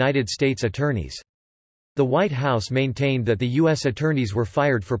 7 United States attorneys. The White House maintained that the U.S. attorneys were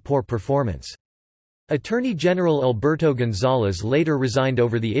fired for poor performance. Attorney General Alberto Gonzales later resigned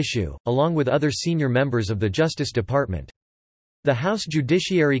over the issue, along with other senior members of the Justice Department. The House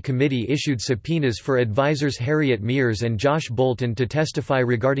Judiciary Committee issued subpoenas for advisors Harriet Miers and Josh Bolten to testify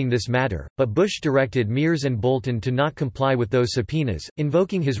regarding this matter, but Bush directed Miers and Bolten to not comply with those subpoenas,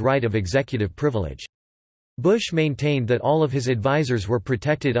 invoking his right of executive privilege. Bush maintained that all of his advisors were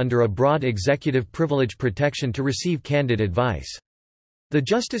protected under a broad executive privilege protection to receive candid advice. The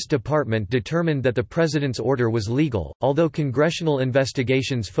Justice Department determined that the President's order was legal, although congressional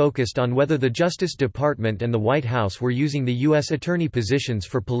investigations focused on whether the Justice Department and the White House were using the U.S. attorney positions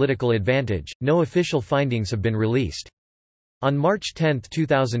for political advantage. No official findings have been released. On March 10,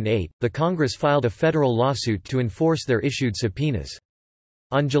 2008, the Congress filed a federal lawsuit to enforce their issued subpoenas.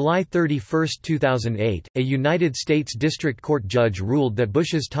 On July 31, 2008, a United States District Court judge ruled that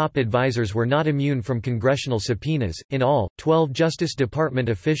Bush's top advisors were not immune from congressional subpoenas. In all, 12 Justice Department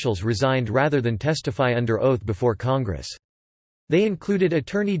officials resigned rather than testify under oath before Congress. They included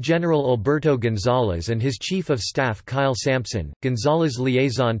Attorney General Alberto Gonzales and his Chief of Staff Kyle Sampson, Gonzales'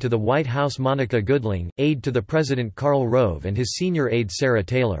 liaison to the White House Monica Goodling, aide to the President Karl Rove, and his senior aide Sarah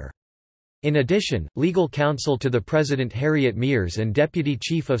Taylor. In addition, legal counsel to the President Harriet Miers and Deputy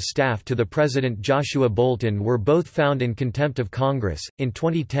Chief of Staff to the President Joshua Bolten were both found in contempt of Congress. In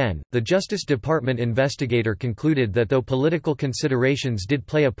 2010, the Justice Department investigator concluded that though political considerations did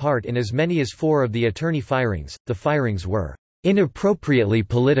play a part in as many as 4 of the attorney firings, the firings were inappropriately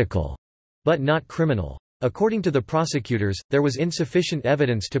political, but not criminal. According to the prosecutors, there was insufficient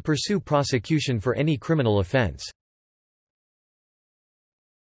evidence to pursue prosecution for any criminal offense.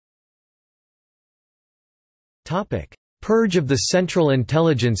 Purge of the Central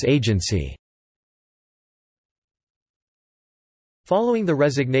Intelligence Agency. Following the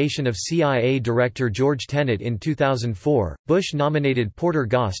resignation of CIA Director George Tenet in 2004, Bush nominated Porter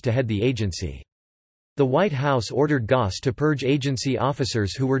Goss to head the agency. The White House ordered Goss to purge agency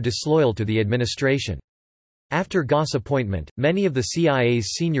officers who were disloyal to the administration. After Goss' appointment, many of the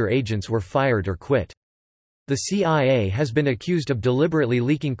CIA's senior agents were fired or quit. The CIA has been accused of deliberately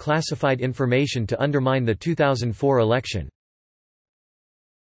leaking classified information to undermine the 2004 election.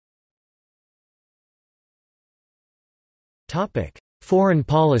 Foreign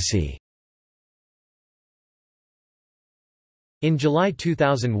policy. In July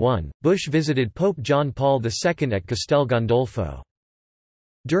 2001, Bush visited Pope John Paul II at Castel Gandolfo.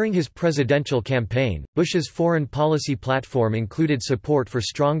 During his presidential campaign, Bush's foreign policy platform included support for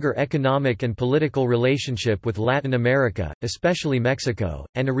stronger economic and political relationship with Latin America, especially Mexico,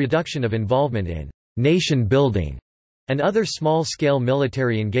 and a reduction of involvement in nation-building and other small-scale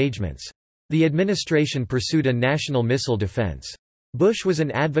military engagements. The administration pursued a national missile defense. Bush was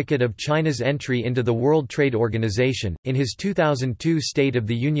an advocate of China's entry into the World Trade Organization. In his 2002 State of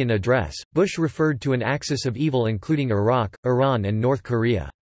the Union address, Bush referred to an axis of evil including Iraq, Iran, and North Korea.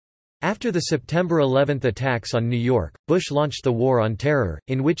 After the September 11 attacks on New York, Bush launched the War on Terror,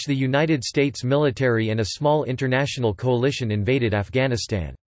 in which the United States military and a small international coalition invaded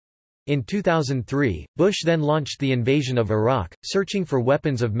Afghanistan. In 2003, Bush then launched the invasion of Iraq, searching for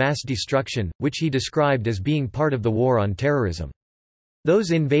weapons of mass destruction, which he described as being part of the War on Terrorism.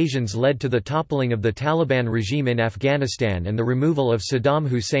 Those invasions led to the toppling of the Taliban regime in Afghanistan and the removal of Saddam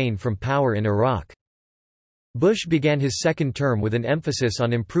Hussein from power in Iraq. Bush began his second term with an emphasis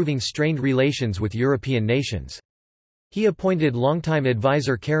on improving strained relations with European nations. He appointed longtime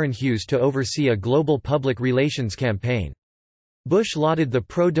advisor Karen Hughes to oversee a global public relations campaign. Bush lauded the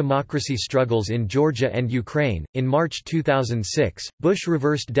pro-democracy struggles in Georgia and Ukraine. In March 2006, Bush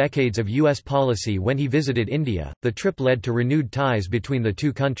reversed decades of U.S. policy when he visited India. The trip led to renewed ties between the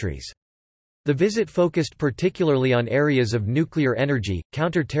two countries. The visit focused particularly on areas of nuclear energy,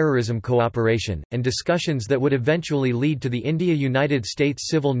 counter-terrorism cooperation, and discussions that would eventually lead to the India-United States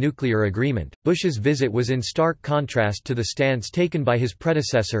Civil Nuclear Agreement. Bush's visit was in stark contrast to the stance taken by his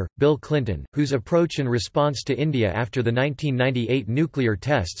predecessor, Bill Clinton, whose approach and response to India after the 1998 nuclear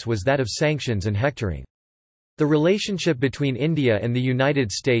tests was that of sanctions and hectoring. The relationship between India and the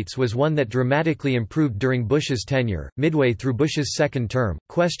United States was one that dramatically improved during Bush's tenure. Midway through Bush's second term,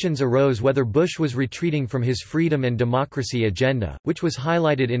 questions arose whether Bush was retreating from his freedom and democracy agenda, which was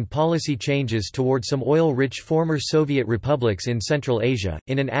highlighted in policy changes toward some oil-rich former Soviet republics in Central Asia.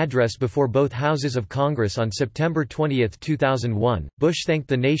 In an address before both houses of Congress on September 20, 2001, Bush thanked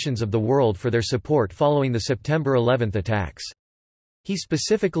the nations of the world for their support following the September 11 attacks. He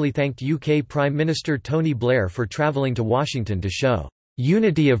specifically thanked UK Prime Minister Tony Blair for travelling to Washington to show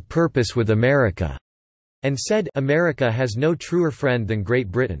unity of purpose with America, and said, "America has no truer friend than Great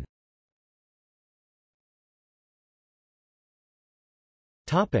Britain."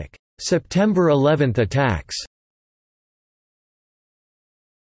 September 11 attacks.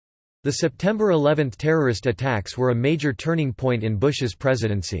 The September 11 terrorist attacks were a major turning point in Bush's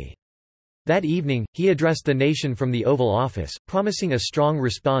presidency. That evening, he addressed the nation from the Oval Office, promising a strong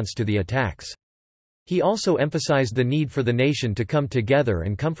response to the attacks. He also emphasized the need for the nation to come together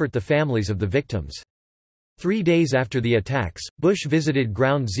and comfort the families of the victims. 3 days after the attacks, Bush visited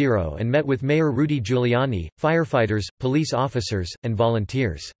Ground Zero and met with Mayor Rudy Giuliani, firefighters, police officers, and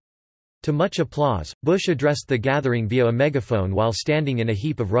volunteers. To much applause, Bush addressed the gathering via a megaphone while standing in a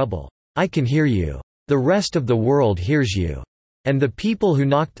heap of rubble. "I can hear you. The rest of the world hears you. And the people who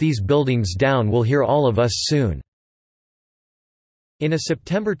knocked these buildings down will hear all of us soon." In a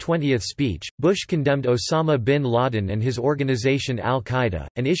September 20 speech, Bush condemned Osama bin Laden and his organization al-Qaeda,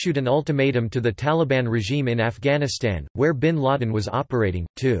 and issued an ultimatum to the Taliban regime in Afghanistan, where bin Laden was operating,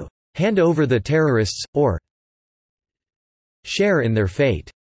 to "hand over the terrorists, or share in their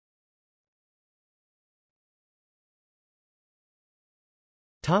fate."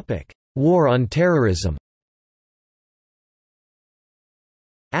 War on terrorism.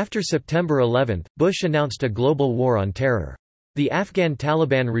 After September 11, Bush announced a global war on terror. The Afghan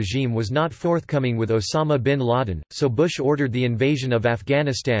Taliban regime was not forthcoming with Osama bin Laden, so Bush ordered the invasion of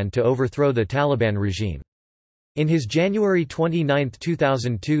Afghanistan to overthrow the Taliban regime. In his January 29,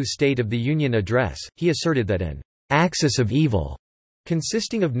 2002 State of the Union address, he asserted that an axis of evil,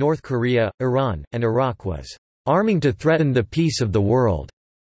 consisting of North Korea, Iran, and Iraq was arming to threaten the peace of the world,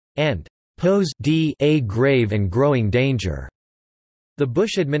 and pose a grave and growing danger. The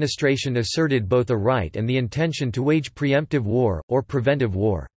Bush administration asserted both a right and the intention to wage preemptive war, or preventive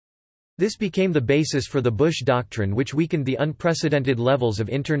war. This became the basis for the Bush Doctrine, which weakened the unprecedented levels of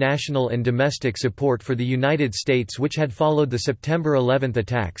international and domestic support for the United States which had followed the September 11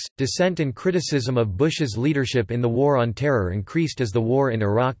 attacks. Dissent and criticism of Bush's leadership in the war on terror increased as the war in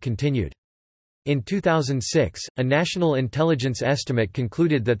Iraq continued. In 2006, a national intelligence estimate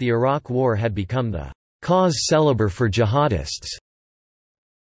concluded that the Iraq War had become the cause célèbre for jihadists.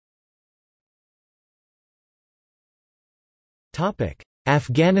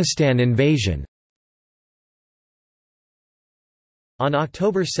 Afghanistan invasion. On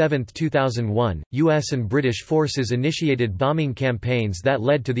October 7, 2001, U.S. and British forces initiated bombing campaigns that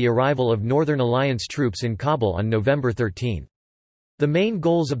led to the arrival of Northern Alliance troops in Kabul on November 13. The main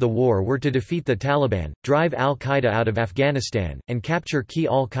goals of the war were to defeat the Taliban, drive al-Qaeda out of Afghanistan, and capture key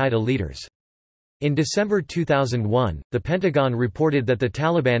al-Qaeda leaders. In December 2001, the Pentagon reported that the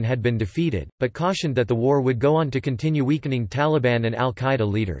Taliban had been defeated, but cautioned that the war would go on to continue weakening Taliban and al-Qaeda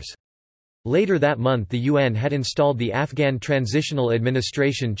leaders. Later that month, the UN had installed the Afghan Transitional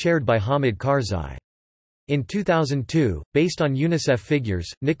Administration chaired by Hamid Karzai. In 2002, based on UNICEF figures,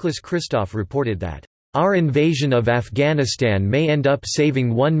 Nicholas Kristof reported that, "Our invasion of Afghanistan may end up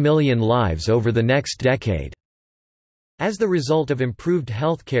saving 1 million lives over the next decade." As the result of improved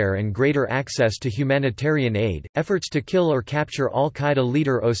healthcare and greater access to humanitarian aid, efforts to kill or capture al-Qaeda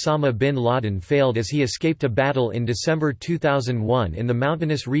leader Osama bin Laden failed as he escaped a battle in December 2001 in the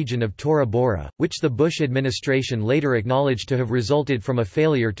mountainous region of Tora Bora, which the Bush administration later acknowledged to have resulted from a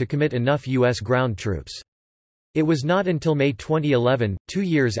failure to commit enough U.S. ground troops. It was not until May 2011, 2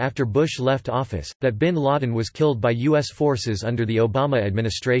 years after Bush left office, that bin Laden was killed by U.S. forces under the Obama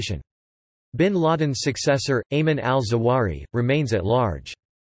administration. Bin Laden's successor, Ayman al-Zawahiri, remains at large.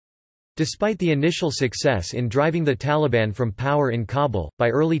 Despite the initial success in driving the Taliban from power in Kabul, by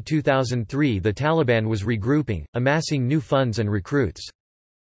early 2003 the Taliban was regrouping, amassing new funds and recruits.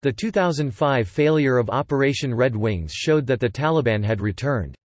 The 2005 failure of Operation Red Wings showed that the Taliban had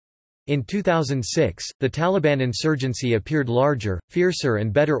returned. In 2006, the Taliban insurgency appeared larger, fiercer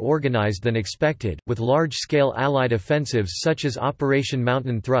and better organized than expected, with large-scale Allied offensives such as Operation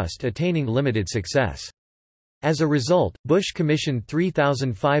Mountain Thrust attaining limited success. As a result, Bush commissioned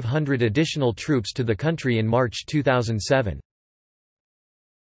 3,500 additional troops to the country in March 2007.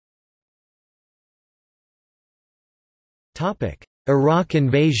 Iraq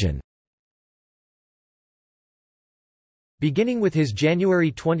invasion. Beginning with his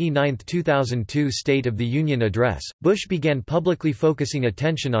January 29, 2002 State of the Union address, Bush began publicly focusing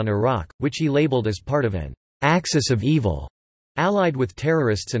attention on Iraq, which he labeled as part of an axis of evil, allied with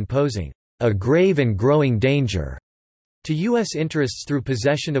terrorists and posing a grave and growing danger to U.S. interests through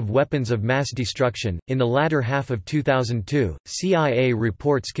possession of weapons of mass destruction. In the latter half of 2002, CIA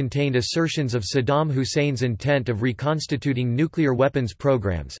reports contained assertions of Saddam Hussein's intent of reconstituting nuclear weapons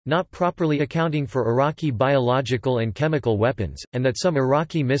programs, not properly accounting for Iraqi biological and chemical weapons, and that some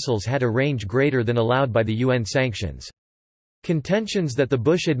Iraqi missiles had a range greater than allowed by the UN sanctions. Contentions that the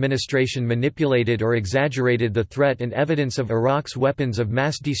Bush administration manipulated or exaggerated the threat and evidence of Iraq's weapons of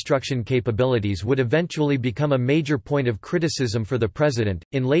mass destruction capabilities would eventually become a major point of criticism for the president.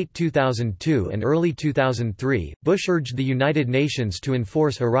 In late 2002 and early 2003, Bush urged the United Nations to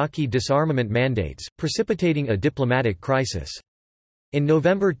enforce Iraqi disarmament mandates, precipitating a diplomatic crisis. In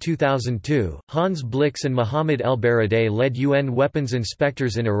November 2002, Hans Blix and Mohammed El-Baradei led UN weapons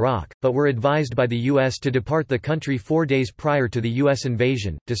inspectors in Iraq, but were advised by the U.S. to depart the country 4 days prior to the U.S.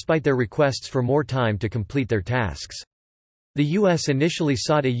 invasion, despite their requests for more time to complete their tasks. The U.S. initially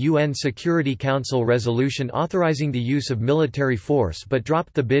sought a UN Security Council resolution authorizing the use of military force but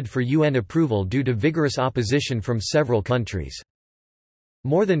dropped the bid for UN approval due to vigorous opposition from several countries.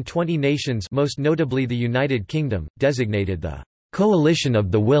 More than 20 nations, most notably the United Kingdom, designated the "coalition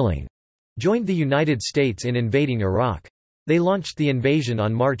of the willing," joined the United States in invading Iraq. They launched the invasion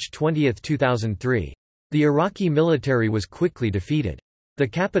on March 20, 2003. The Iraqi military was quickly defeated. The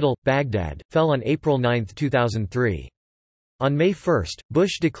capital, Baghdad, fell on April 9, 2003. On May 1,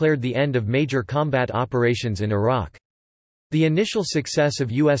 Bush declared the end of major combat operations in Iraq. The initial success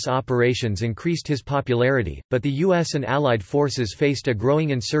of U.S. operations increased his popularity, but the U.S. and allied forces faced a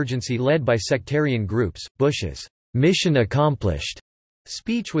growing insurgency led by sectarian groups. Bush's "mission accomplished"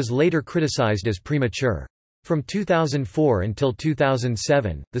 speech was later criticized as premature. From 2004 until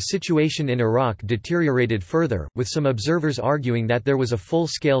 2007, the situation in Iraq deteriorated further, with some observers arguing that there was a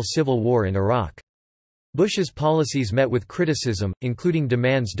full-scale civil war in Iraq. Bush's policies met with criticism, including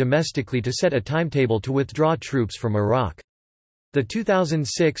demands domestically to set a timetable to withdraw troops from Iraq. The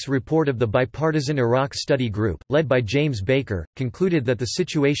 2006 report of the Bipartisan Iraq Study Group, led by James Baker, concluded that the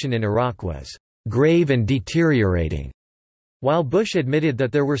situation in Iraq was grave and deteriorating. While Bush admitted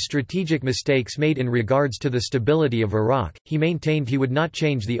that there were strategic mistakes made in regards to the stability of Iraq, he maintained he would not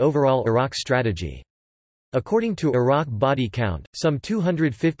change the overall Iraq strategy. According to Iraq body count, some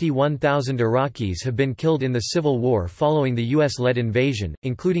 251,000 Iraqis have been killed in the civil war following the U.S.-led invasion,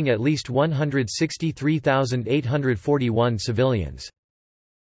 including at least 163,841 civilians.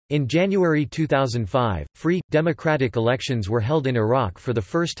 In January 2005, free, democratic elections were held in Iraq for the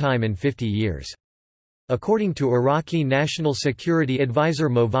first time in 50 years. According to Iraqi National Security Advisor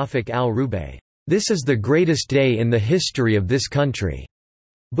Movaffaq al-Rubai, "This is the greatest day in the history of this country."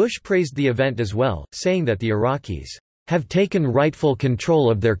 Bush praised the event as well, saying that the Iraqis have taken rightful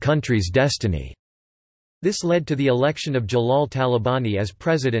control of their country's destiny. This led to the election of Jalal Talabani as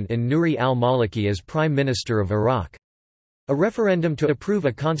president and Nouri al-Maliki as prime minister of Iraq. A referendum to approve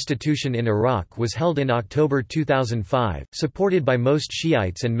a constitution in Iraq was held in October 2005, supported by most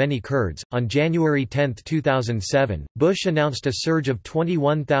Shiites and many Kurds. On January 10, 2007, Bush announced a surge of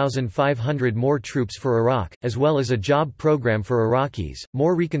 21,500 more troops for Iraq, as well as a job program for Iraqis,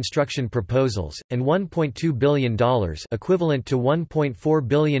 more reconstruction proposals, and $1.2 billion, equivalent to $1.4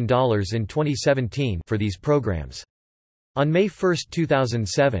 billion in 2017, for these programs. On May 1,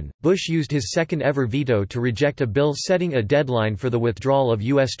 2007, Bush used his second-ever veto to reject a bill setting a deadline for the withdrawal of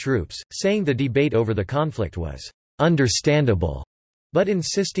U.S. troops, saying the debate over the conflict was "understandable," but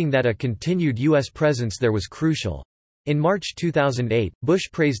insisting that a continued U.S. presence there was crucial. In March 2008, Bush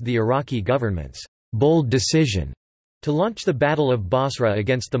praised the Iraqi government's "bold decision" to launch the Battle of Basra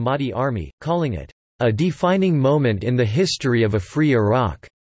against the Mahdi army, calling it "a defining moment in the history of a free Iraq."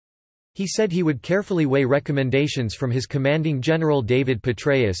 He said he would carefully weigh recommendations from his commanding general David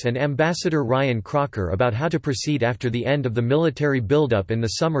Petraeus and Ambassador Ryan Crocker about how to proceed after the end of the military buildup in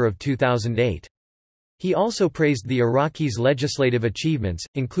the summer of 2008. He also praised the Iraqis' legislative achievements,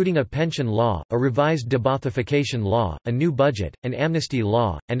 including a pension law, a revised deba'thification law, a new budget, an amnesty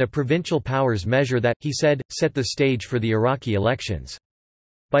law, and a provincial powers measure that, he said, set the stage for the Iraqi elections.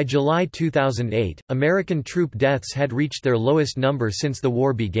 By July 2008, American troop deaths had reached their lowest number since the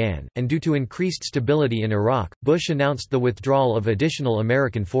war began, and due to increased stability in Iraq, Bush announced the withdrawal of additional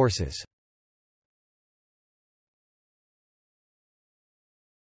American forces.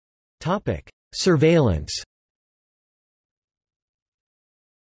 Surveillance.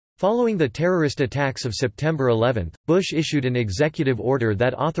 Following the terrorist attacks of September 11, Bush issued an executive order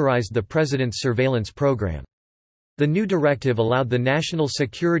that authorized the president's surveillance program. The new directive allowed the National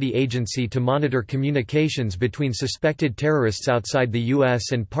Security Agency to monitor communications between suspected terrorists outside the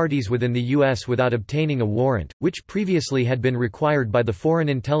U.S. and parties within the U.S. without obtaining a warrant, which previously had been required by the Foreign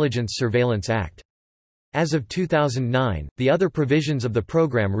Intelligence Surveillance Act. As of 2009, the other provisions of the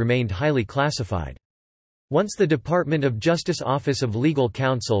program remained highly classified. Once the Department of Justice Office of Legal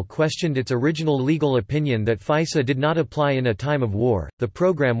Counsel questioned its original legal opinion that FISA did not apply in a time of war, the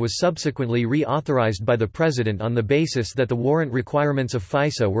program was subsequently reauthorized by the President on the basis that the warrant requirements of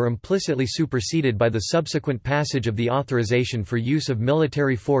FISA were implicitly superseded by the subsequent passage of the authorization for use of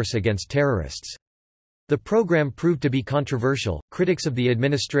military force against terrorists. The program proved to be controversial. Critics of the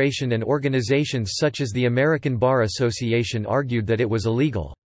administration and organizations such as the American Bar Association argued that it was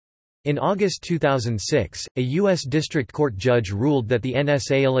illegal. In August 2006, a U.S. District Court judge ruled that the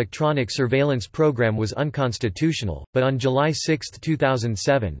NSA electronic surveillance program was unconstitutional, but on July 6,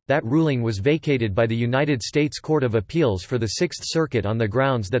 2007, that ruling was vacated by the United States Court of Appeals for the Sixth Circuit on the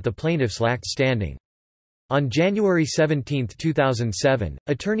grounds that the plaintiffs lacked standing. On January 17, 2007,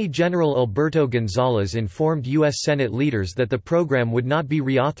 Attorney General Alberto Gonzales informed U.S. Senate leaders that the program would not be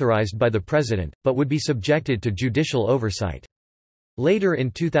reauthorized by the President, but would be subjected to judicial oversight. Later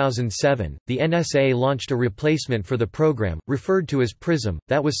in 2007, the NSA launched a replacement for the program, referred to as PRISM,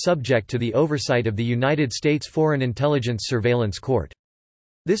 that was subject to the oversight of the United States Foreign Intelligence Surveillance Court.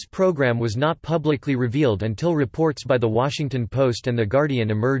 This program was not publicly revealed until reports by The Washington Post and The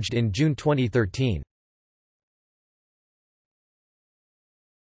Guardian emerged in June 2013.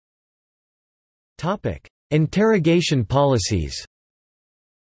 Interrogation policies.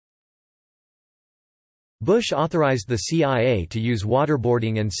 Bush authorized the CIA to use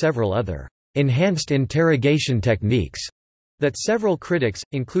waterboarding and several other enhanced interrogation techniques that several critics,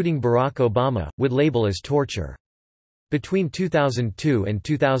 including Barack Obama, would label as torture. Between 2002 and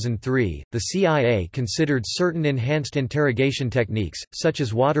 2003, the CIA considered certain enhanced interrogation techniques, such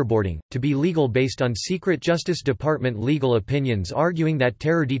as waterboarding, to be legal based on secret Justice Department legal opinions arguing that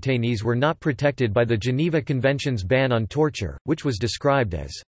terror detainees were not protected by the Geneva Convention's ban on torture, which was described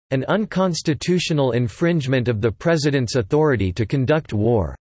as an unconstitutional infringement of the President's authority to conduct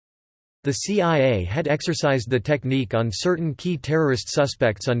war. The CIA had exercised the technique on certain key terrorist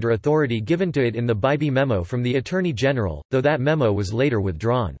suspects under authority given to it in the Bybee memo from the Attorney General, though that memo was later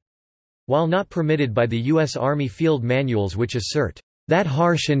withdrawn. While not permitted by the U.S. Army field manuals which assert that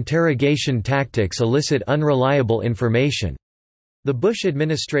harsh interrogation tactics elicit unreliable information, the Bush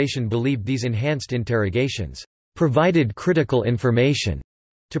administration believed these enhanced interrogations provided critical information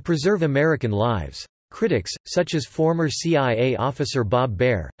to preserve American lives. Critics, such as former CIA officer Bob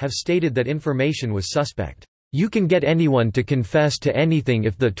Baer, have stated that information was suspect. You can get anyone to confess to anything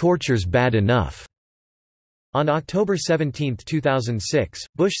if the torture's bad enough. On October 17, 2006,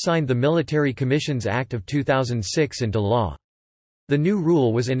 Bush signed the Military Commissions Act of 2006 into law. The new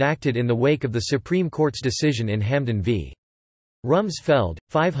rule was enacted in the wake of the Supreme Court's decision in Hamdan v. Rumsfeld,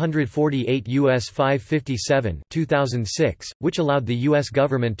 548 U.S. 557 2006, which allowed the U.S.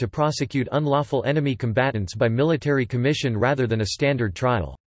 government to prosecute unlawful enemy combatants by military commission rather than a standard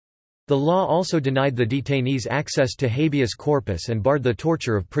trial. The law also denied the detainees access to habeas corpus and barred the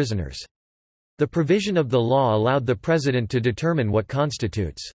torture of prisoners. The provision of the law allowed the President to determine what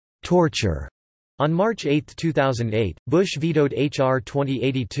constitutes torture. On March 8, 2008, Bush vetoed H.R.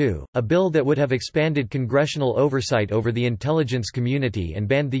 2082, a bill that would have expanded congressional oversight over the intelligence community and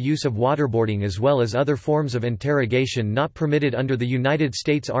banned the use of waterboarding as well as other forms of interrogation not permitted under the United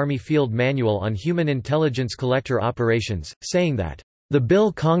States Army Field Manual on Human Intelligence Collector Operations, saying that, "The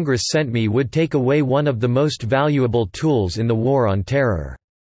bill Congress sent me would take away one of the most valuable tools in the war on terror."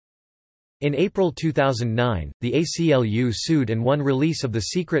 In April 2009, the ACLU sued and won release of the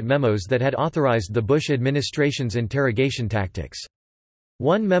secret memos that had authorized the Bush administration's interrogation tactics.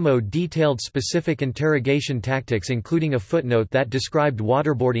 One memo detailed specific interrogation tactics, including a footnote that described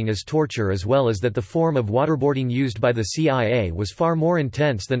waterboarding as torture, as well as that the form of waterboarding used by the CIA was far more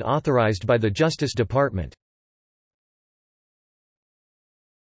intense than authorized by the Justice Department.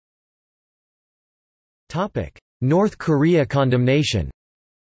 North Korea condemnation.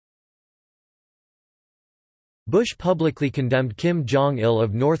 Bush publicly condemned Kim Jong-il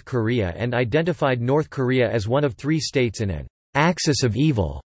of North Korea and identified North Korea as one of three states in an axis of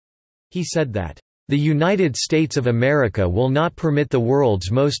evil. He said that, "The United States of America will not permit the world's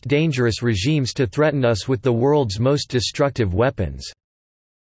most dangerous regimes to threaten us with the world's most destructive weapons."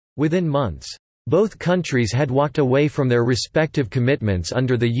 Within months, both countries had walked away from their respective commitments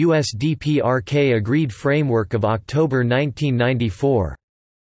under the US-DPRK agreed framework of October 1994.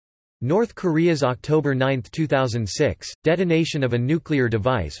 North Korea's October 9, 2006, detonation of a nuclear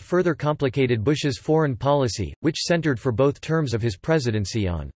device further complicated Bush's foreign policy, which centered for both terms of his presidency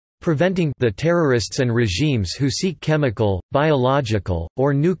on preventing the terrorists and regimes who seek chemical, biological,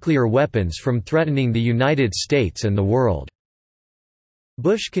 or nuclear weapons from threatening the United States and the world.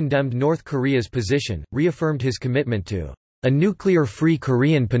 Bush condemned North Korea's position, reaffirmed his commitment to a nuclear-free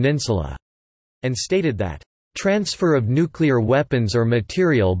Korean peninsula, and stated that transfer of nuclear weapons or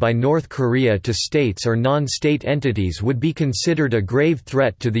material by North Korea to states or non-state entities would be considered a grave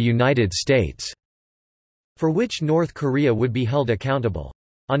threat to the United States, for which North Korea would be held accountable.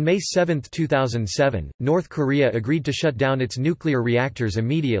 On May 7, 2007, North Korea agreed to shut down its nuclear reactors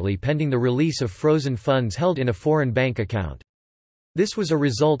immediately pending the release of frozen funds held in a foreign bank account. This was a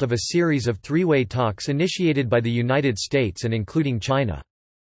result of a series of three-way talks initiated by the United States and including China.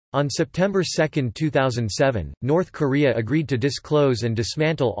 On September 2, 2007, North Korea agreed to disclose and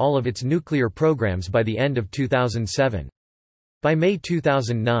dismantle all of its nuclear programs by the end of 2007. By May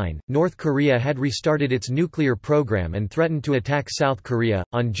 2009, North Korea had restarted its nuclear program and threatened to attack South Korea.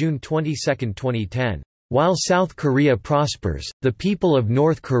 On June 22, 2010, "While South Korea prospers, the people of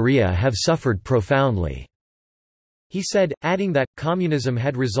North Korea have suffered profoundly," he said, adding that communism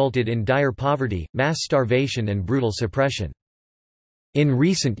had resulted in dire poverty, mass starvation, and brutal suppression. In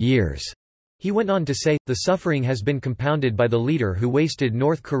recent years, he went on to say, the suffering has been compounded by the leader who wasted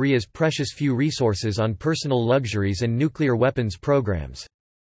North Korea's precious few resources on personal luxuries and nuclear weapons programs.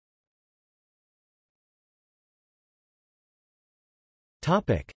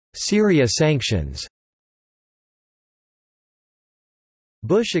 Syria sanctions.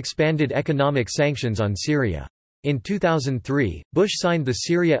 Bush expanded economic sanctions on Syria. In 2003, Bush signed the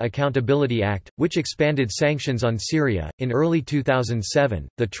Syria Accountability Act, which expanded sanctions on Syria. In early 2007,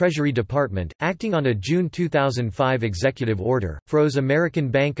 the Treasury Department, acting on a June 2005 executive order, froze American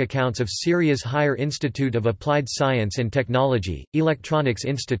bank accounts of Syria's Higher Institute of Applied Science and Technology, Electronics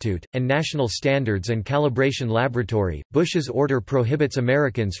Institute, and National Standards and Calibration Laboratory. Bush's order prohibits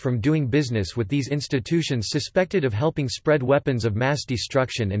Americans from doing business with these institutions suspected of helping spread weapons of mass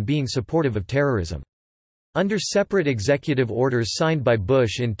destruction and being supportive of terrorism. Under separate executive orders signed by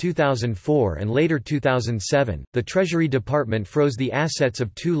Bush in 2004 and later 2007, the Treasury Department froze the assets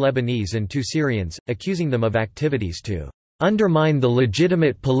of 2 Lebanese and 2 Syrians, accusing them of activities to undermine the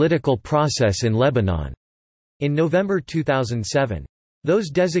legitimate political process in Lebanon. In November 2007,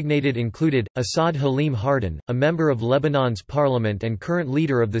 those designated included, Asad Halim Hardin, a member of Lebanon's parliament and current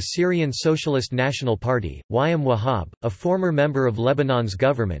leader of the Syrian Socialist National Party, Wayam Wahab, a former member of Lebanon's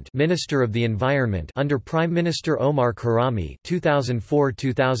government, Minister of the Environment under Prime Minister Omar Karami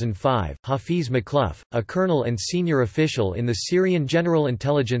 2004-2005, Hafiz Makhlouf, a colonel and senior official in the Syrian General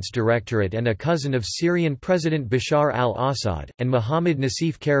Intelligence Directorate and a cousin of Syrian President Bashar al-Assad, and Mohammed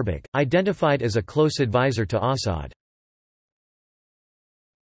Nassif Karbak, identified as a close advisor to Assad.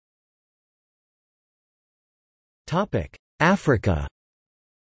 Africa.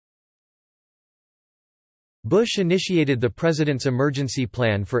 Bush initiated the President's Emergency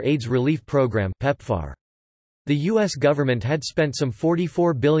Plan for AIDS Relief Program (PEPFAR). The U.S. government had spent some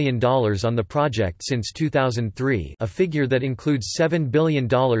 $44 billion on the project since 2003, a figure that includes $7 billion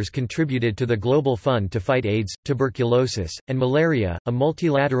contributed to the Global Fund to Fight AIDS, Tuberculosis, and Malaria, a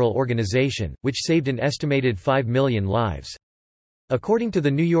multilateral organization, which saved an estimated 5 million lives. According to the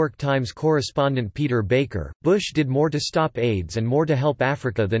New York Times correspondent Peter Baker, Bush did more to stop AIDS and more to help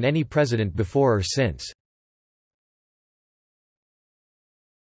Africa than any president before or since.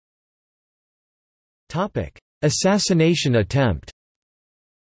 Assassination attempt.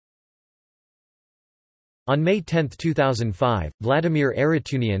 On May 10, 2005, Vladimir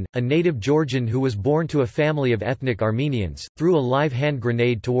Aratunian, a native Georgian who was born to a family of ethnic Armenians, threw a live hand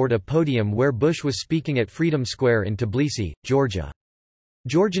grenade toward a podium where Bush was speaking at Freedom Square in Tbilisi, Georgia.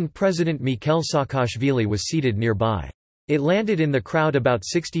 Georgian President Mikhail Saakashvili was seated nearby. It landed in the crowd about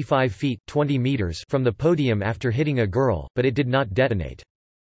 65 feet 20 meters from the podium after hitting a girl, but it did not detonate.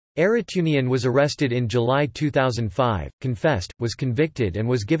 Aratunian was arrested in July 2005, confessed, was convicted and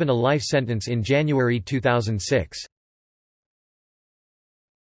was given a life sentence in January 2006.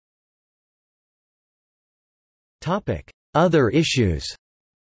 Other issues.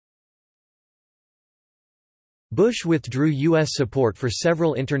 Bush withdrew U.S. support for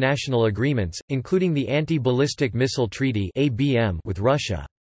several international agreements, including the Anti-Ballistic Missile Treaty with Russia.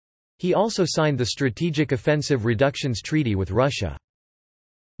 He also signed the Strategic Offensive Reductions Treaty with Russia.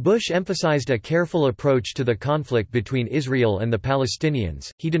 Bush emphasized a careful approach to the conflict between Israel and the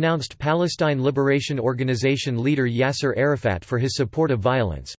Palestinians. He denounced Palestine Liberation Organization leader Yasser Arafat for his support of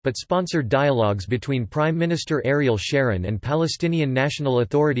violence, but sponsored dialogues between Prime Minister Ariel Sharon and Palestinian National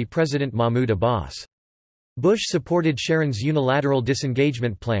Authority President Mahmoud Abbas. Bush supported Sharon's unilateral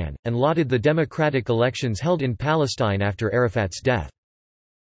disengagement plan, and lauded the democratic elections held in Palestine after Arafat's death.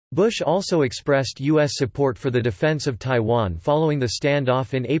 Bush also expressed U.S. support for the defense of Taiwan following the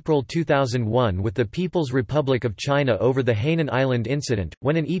standoff in April 2001 with the People's Republic of China over the Hainan Island incident,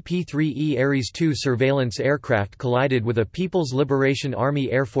 when an EP-3E Ares II surveillance aircraft collided with a People's Liberation Army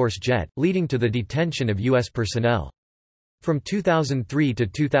Air Force jet, leading to the detention of U.S. personnel. From 2003 to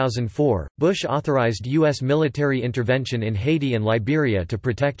 2004, Bush authorized U.S. military intervention in Haiti and Liberia to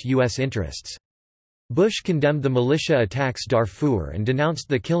protect U.S. interests. Bush condemned the militia attacks Darfur and denounced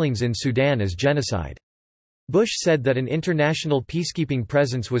the killings in Sudan as genocide. Bush said that an international peacekeeping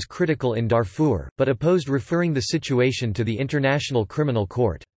presence was critical in Darfur, but opposed referring the situation to the International Criminal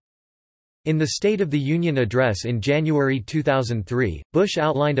Court. In the State of the Union address in January 2003, Bush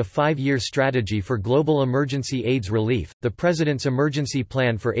outlined a 5-year strategy for global emergency AIDS relief, the President's Emergency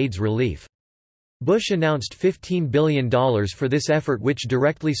Plan for AIDS Relief. Bush announced $15 billion for this effort, which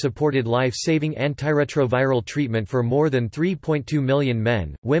directly supported life-saving antiretroviral treatment for more than 3.2 million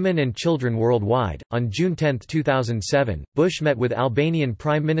men, women and children worldwide. On June 10, 2007, Bush met with Albanian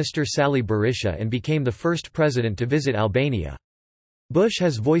Prime Minister Sali Berisha and became the first president to visit Albania. Bush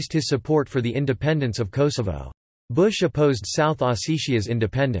has voiced his support for the independence of Kosovo. Bush opposed South Ossetia's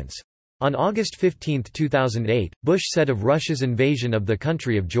independence. On August 15, 2008, Bush said of Russia's invasion of the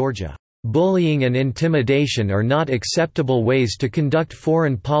country of Georgia, "Bullying and intimidation are not acceptable ways to conduct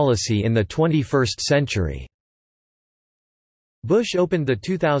foreign policy in the 21st century." Bush opened the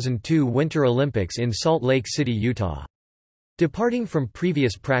 2002 Winter Olympics in Salt Lake City, Utah. Departing from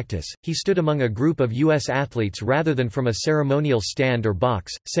previous practice, he stood among a group of U.S. athletes rather than from a ceremonial stand or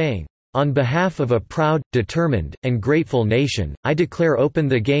box, saying, "On behalf of a proud, determined, and grateful nation, I declare open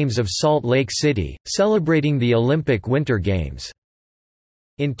the Games of Salt Lake City, celebrating the Olympic Winter Games."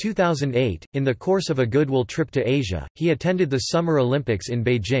 In 2008, in the course of a goodwill trip to Asia, he attended the Summer Olympics in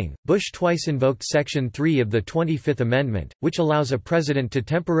Beijing. Bush twice invoked Section 3 of the 25th Amendment, which allows a president to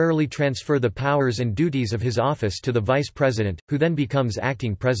temporarily transfer the powers and duties of his office to the vice president, who then becomes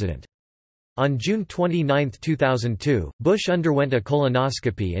acting president. On June 29, 2002, Bush underwent a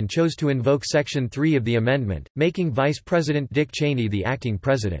colonoscopy and chose to invoke Section 3 of the amendment, making Vice President Dick Cheney the acting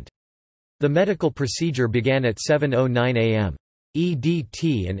president. The medical procedure began at 7:09 a.m.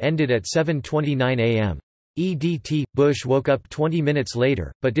 EDT and ended at 7:29 a.m. EDT. Bush woke up 20 minutes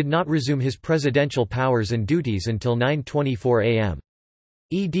later, but did not resume his presidential powers and duties until 9:24 a.m.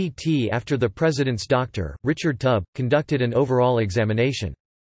 EDT. After the president's doctor, Richard Tubb, conducted an overall examination.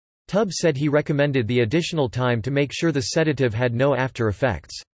 Tubb said he recommended the additional time to make sure the sedative had no after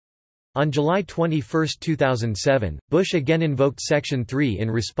effects. On July 21, 2007, Bush again invoked Section 3 in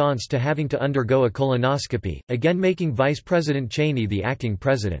response to having to undergo a colonoscopy, again making Vice President Cheney the acting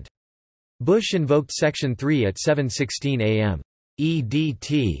president. Bush invoked Section 3 at 7:16 a.m.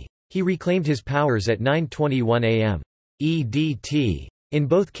 EDT. He reclaimed his powers at 9:21 a.m. EDT. In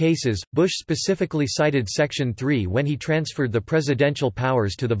both cases, Bush specifically cited Section 3 when he transferred the presidential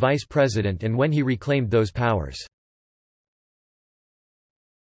powers to the vice president and when he reclaimed those powers.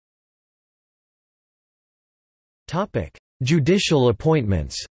 Judicial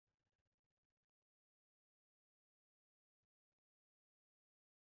appointments.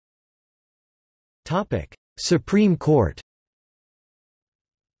 Supreme Court.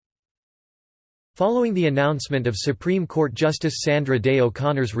 Following the announcement of Supreme Court Justice Sandra Day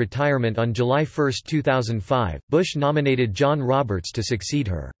O'Connor's retirement on July 1, 2005, Bush nominated John Roberts to succeed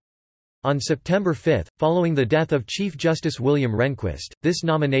her. On September 5, following the death of Chief Justice William Rehnquist, this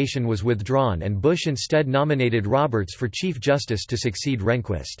nomination was withdrawn and Bush instead nominated Roberts for Chief Justice to succeed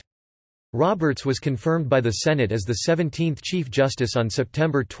Rehnquist. Roberts was confirmed by the Senate as the 17th Chief Justice on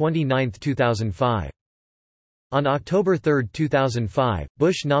September 29, 2005. On October 3, 2005,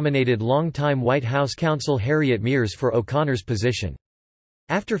 Bush nominated longtime White House counsel Harriet Miers for O'Connor's position.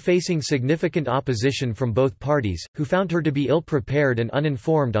 After facing significant opposition from both parties, who found her to be ill-prepared and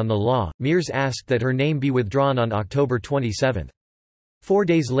uninformed on the law, Miers asked that her name be withdrawn on October 27. 4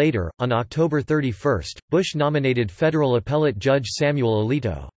 days later, on October 31, Bush nominated federal appellate judge Samuel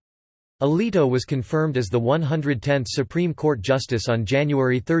Alito. Alito was confirmed as the 110th Supreme Court Justice on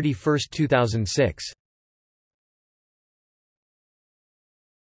January 31, 2006.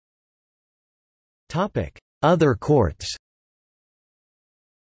 Other courts.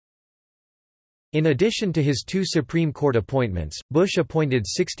 In addition to his 2 Supreme Court appointments, Bush appointed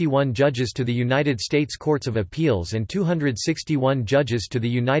 61 judges to the United States Courts of Appeals and 261 judges to the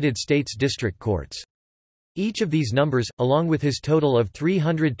United States District Courts. Each of these numbers, along with his total of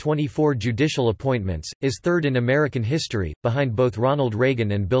 324 judicial appointments, is third in American history, behind both Ronald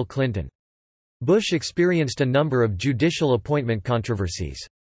Reagan and Bill Clinton. Bush experienced a number of judicial appointment controversies.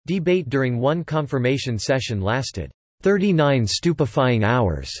 Debate during one confirmation session lasted 39 stupefying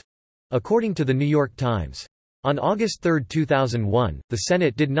hours, according to the New York Times. On August 3, 2001, the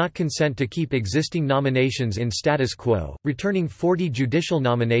Senate did not consent to keep existing nominations in status quo, returning 40 judicial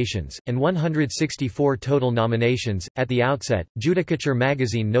nominations, and 164 total nominations. At the outset, Judicature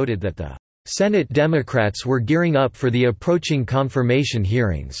magazine noted that the Senate Democrats were gearing up for the approaching confirmation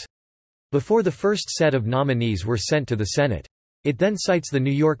hearings, before the first set of nominees were sent to the Senate. It then cites the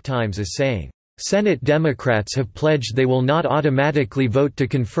New York Times as saying, Senate Democrats have pledged they will not automatically vote to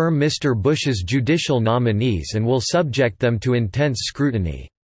confirm Mr. Bush's judicial nominees and will subject them to intense scrutiny.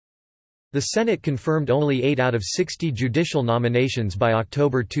 The Senate confirmed only 8 out of 60 judicial nominations by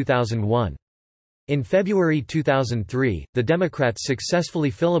October 2001. In February 2003, the Democrats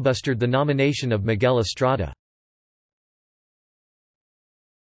successfully filibustered the nomination of Miguel Estrada.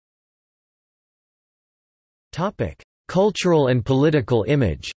 Cultural and political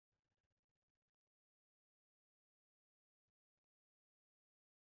image.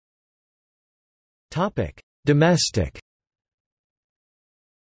 Domestic.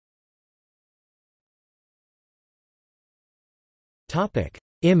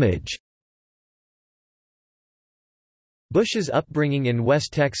 Image. Bush's upbringing in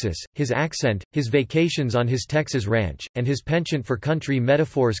West Texas, his accent, his vacations on his Texas ranch, and his penchant for country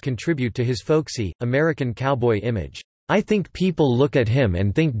metaphors contribute to his folksy, American cowboy image. "I think people look at him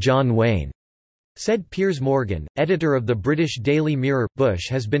and think John Wayne," said Piers Morgan, editor of the British Daily Mirror. Bush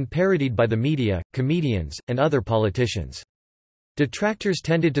has been parodied by the media, comedians, and other politicians. Detractors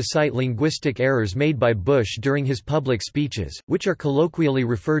tended to cite linguistic errors made by Bush during his public speeches, which are colloquially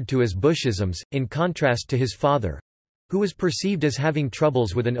referred to as Bushisms, in contrast to his father, who was perceived as having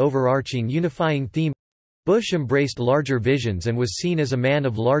troubles with an overarching unifying theme. Bush embraced larger visions and was seen as a man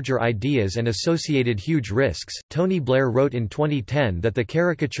of larger ideas and associated huge risks. Tony Blair wrote in 2010 that the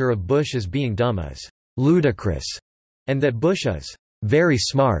caricature of Bush as being dumb is ludicrous, and that Bush is very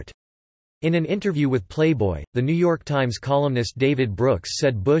smart. In an interview with Playboy, the New York Times columnist David Brooks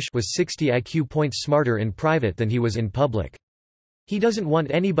said Bush was 60 IQ points smarter in private than he was in public. He doesn't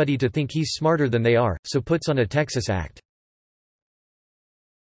want anybody to think he's smarter than they are, so puts on a Texas act.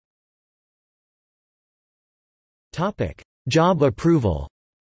 Job approval.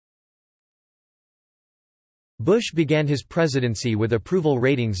 Bush began his presidency with approval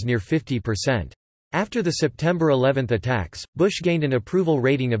ratings near 50%. After the September 11 attacks, Bush gained an approval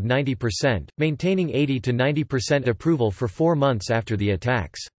rating of 90%, maintaining 80 to 90% approval for 4 months after the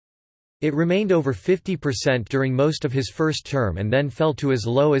attacks. It remained over 50% during most of his first term and then fell to as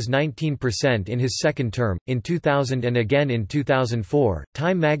low as 19% in his second term. In 2000 and again in 2004,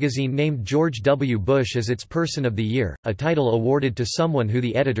 Time magazine named George W. Bush as its Person of the Year, a title awarded to someone who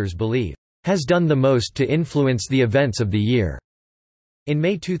the editors believe has done the most to influence the events of the year. In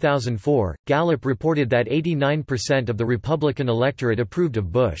May 2004, Gallup reported that 89% of the Republican electorate approved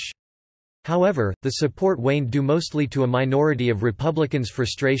of Bush. However, the support waned due mostly to a minority of Republicans'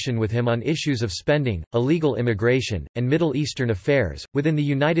 frustration with him on issues of spending, illegal immigration, and Middle Eastern affairs. Within the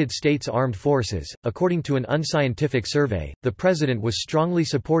United States Armed Forces, according to an unscientific survey, the president was strongly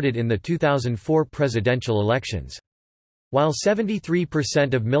supported in the 2004 presidential elections. While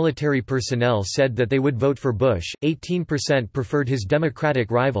 73% of military personnel said that they would vote for Bush, 18% preferred his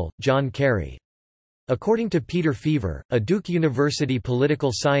Democratic rival, John Kerry. According to Peter Feaver, a Duke University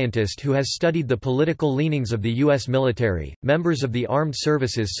political scientist who has studied the political leanings of the U.S. military, members of the armed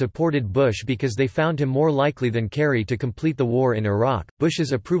services supported Bush because they found him more likely than Kerry to complete the war in Iraq.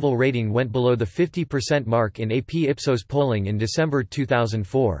 Bush's approval rating went below the 50% mark in AP Ipsos polling in December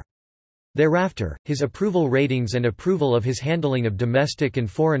 2004. Thereafter, his approval ratings and approval of his handling of domestic and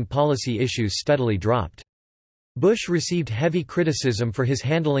foreign policy issues steadily dropped. Bush received heavy criticism for his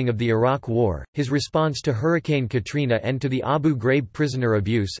handling of the Iraq War, his response to Hurricane Katrina and to the Abu Ghraib prisoner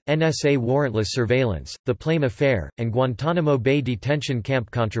abuse, NSA warrantless surveillance, the Plame affair, and Guantanamo Bay detention camp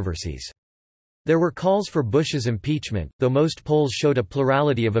controversies. There were calls for Bush's impeachment, though most polls showed a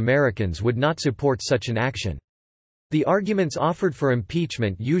plurality of Americans would not support such an action. The arguments offered for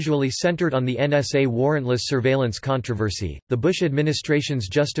impeachment usually centered on the NSA warrantless surveillance controversy, the Bush administration's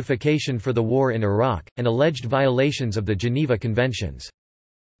justification for the war in Iraq, and alleged violations of the Geneva Conventions.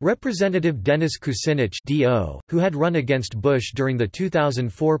 Representative Dennis Kucinich (DO), who had run against Bush during the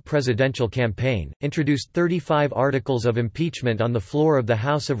 2004 presidential campaign, introduced 35 articles of impeachment on the floor of the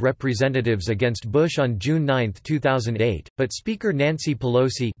House of Representatives against Bush on June 9, 2008, but Speaker Nancy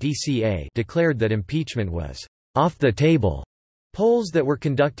Pelosi (DCA) declared that impeachment was off the table. Polls that were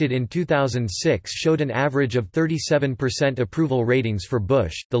conducted in 2006 showed an average of 37% approval ratings for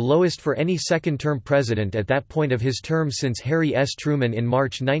Bush, the lowest for any second-term president at that point of his term since Harry S. Truman in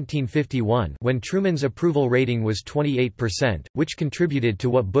March 1951, when Truman's approval rating was 28%, which contributed to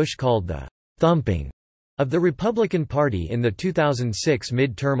what Bush called the thumping of the Republican Party in the 2006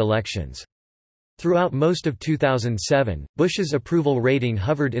 midterm elections. Throughout most of 2007, Bush's approval rating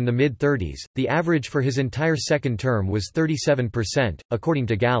hovered in the mid-30s. The average for his entire second term was 37%, according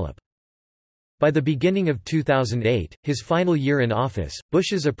to Gallup. By the beginning of 2008, his final year in office,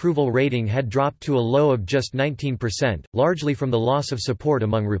 Bush's approval rating had dropped to a low of just 19%, largely from the loss of support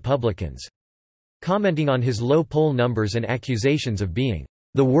among Republicans. Commenting on his low poll numbers and accusations of being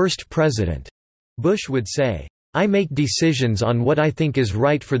the worst president, Bush would say, "I make decisions on what I think is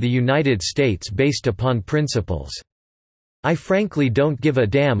right for the United States based upon principles. I frankly don't give a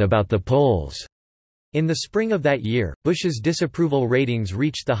damn about the polls." In the spring of that year, Bush's disapproval ratings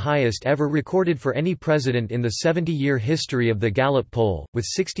reached the highest ever recorded for any president in the 70-year history of the Gallup poll, with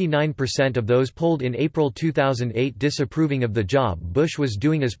 69% of those polled in April 2008 disapproving of the job Bush was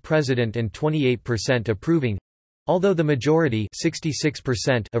doing as president and 28% approving. Although the majority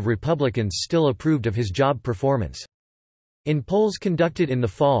 66% of Republicans still approved of his job performance. In polls conducted in the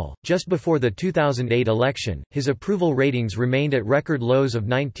fall, just before the 2008 election, his approval ratings remained at record lows of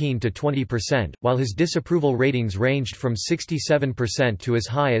 19 to 20%, while his disapproval ratings ranged from 67% to as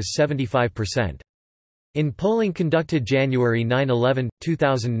high as 75%. In polling conducted January 9–11,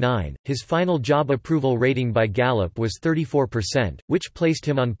 2009, his final job approval rating by Gallup was 34%, which placed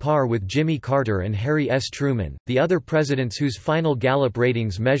him on par with Jimmy Carter and Harry S. Truman. The other presidents whose final Gallup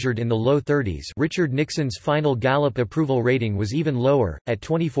ratings measured in the low 30s, Richard Nixon's final Gallup approval rating was even lower, at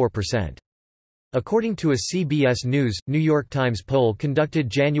 24%. According to a CBS News, New York Times poll conducted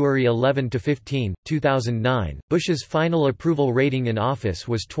January 11–15, 2009, Bush's final approval rating in office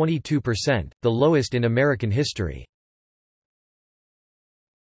was 22%, the lowest in American history.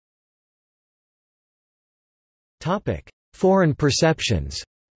 Foreign perceptions.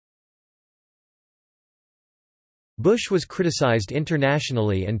 Bush was criticized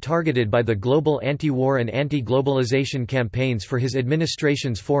internationally and targeted by the global anti-war and anti-globalization campaigns for his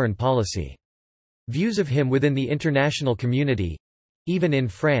administration's foreign policy. Views of him within the international community—even in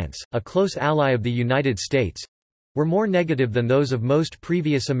France, a close ally of the United States—were more negative than those of most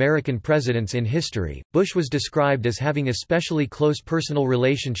previous American presidents in history. Bush was described as having especially close personal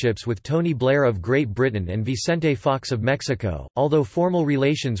relationships with Tony Blair of Great Britain and Vicente Fox of Mexico, although formal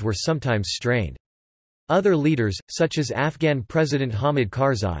relations were sometimes strained. Other leaders, such as Afghan President Hamid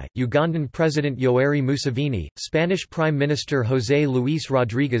Karzai, Ugandan President Yoweri Museveni, Spanish Prime Minister José Luis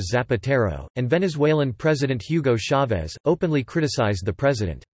Rodríguez Zapatero, and Venezuelan President Hugo Chávez, openly criticized the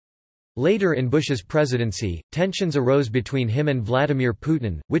president. Later in Bush's presidency, tensions arose between him and Vladimir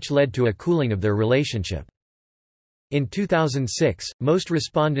Putin, which led to a cooling of their relationship. In 2006, most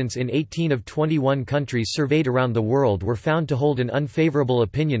respondents in 18 of 21 countries surveyed around the world were found to hold an unfavorable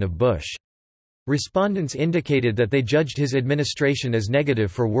opinion of Bush. Respondents indicated that they judged his administration as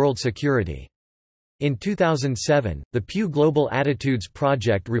negative for world security. In 2007, the Pew Global Attitudes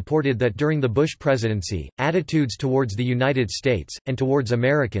Project reported that during the Bush presidency, attitudes towards the United States, and towards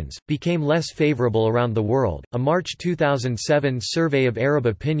Americans, became less favorable around the world. A March 2007 survey of Arab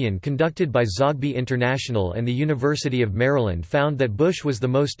opinion conducted by Zogby International and the University of Maryland found that Bush was the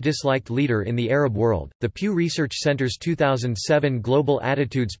most disliked leader in the Arab world. The Pew Research Center's 2007 Global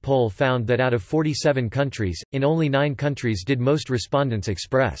Attitudes poll found that out of 47 countries, in only 9 countries did most respondents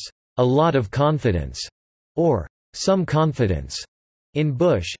express a lot of confidence, or some confidence, in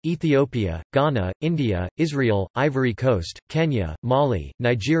Bush. Ethiopia, Ghana, India, Israel, Ivory Coast, Kenya, Mali,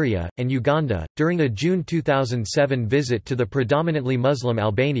 Nigeria, and Uganda. During a June 2007 visit to the predominantly Muslim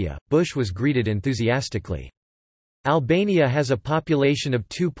Albania, Bush was greeted enthusiastically. Albania has a population of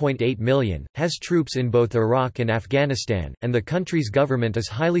 2.8 million, has troops in both Iraq and Afghanistan, and the country's government is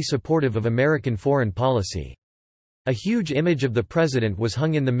highly supportive of American foreign policy. A huge image of the president was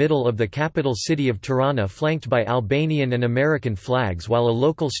hung in the middle of the capital city of Tirana, flanked by Albanian and American flags, while a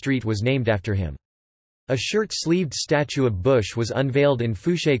local street was named after him. A shirt-sleeved statue of Bush was unveiled in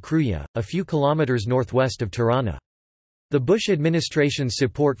Fushe Kruja, a few kilometers northwest of Tirana. The Bush administration's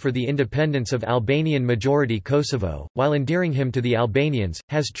support for the independence of Albanian-majority Kosovo, while endearing him to the Albanians,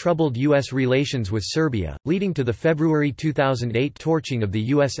 has troubled U.S. relations with Serbia, leading to the February 2008 torching of the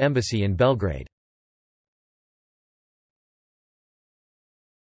U.S. Embassy in Belgrade.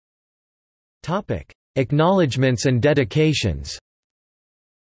 Acknowledgements and dedications.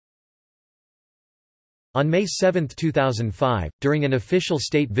 On May 7, 2005, during an official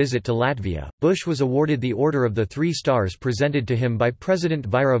state visit to Latvia, Bush was awarded the Order of the Three Stars presented to him by President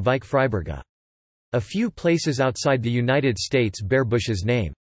Vira Vike-Freiberga. A few places outside the United States bear Bush's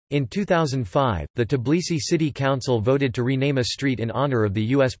name. In 2005, the Tbilisi City Council voted to rename a street in honor of the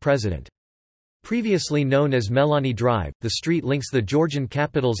U.S. President. Previously known as Melani Drive, the street links the Georgian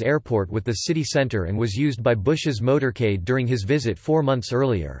capital's airport with the city center and was used by Bush's motorcade during his visit 4 months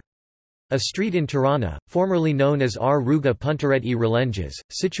earlier. A street in Tirana, formerly known as R. Ruga Puntaret e Relenges,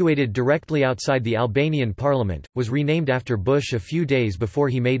 situated directly outside the Albanian parliament, was renamed after Bush a few days before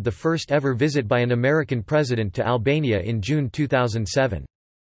he made the first ever visit by an American president to Albania in June 2007.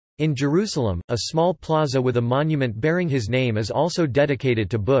 In Jerusalem, a small plaza with a monument bearing his name is also dedicated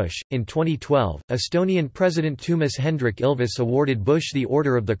to Bush. In 2012, Estonian President Toomas Hendrik Ilves awarded Bush the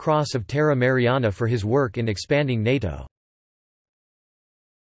Order of the Cross of Terra Mariana for his work in expanding NATO.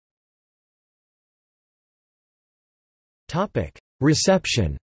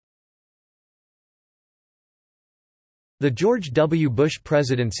 Reception. The George W. Bush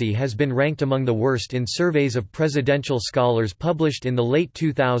presidency has been ranked among the worst in surveys of presidential scholars published in the late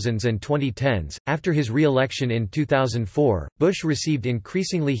 2000s and 2010s. After his re-election in 2004, Bush received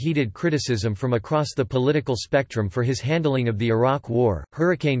increasingly heated criticism from across the political spectrum for his handling of the Iraq War,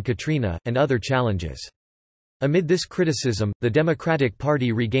 Hurricane Katrina, and other challenges. Amid this criticism, the Democratic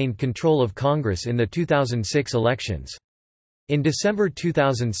Party regained control of Congress in the 2006 elections. In December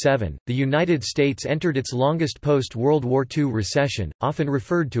 2007, the United States entered its longest post-World War II recession, often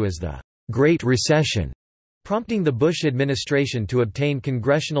referred to as the Great Recession, prompting the Bush administration to obtain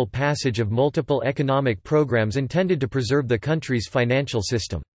congressional passage of multiple economic programs intended to preserve the country's financial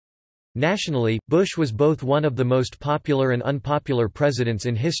system. Nationally, Bush was both one of the most popular and unpopular presidents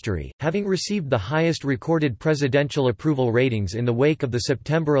in history, having received the highest recorded presidential approval ratings in the wake of the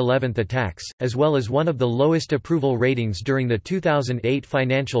September 11 attacks, as well as one of the lowest approval ratings during the 2008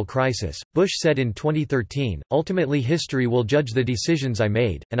 financial crisis. Bush said in 2013, "Ultimately history will judge the decisions I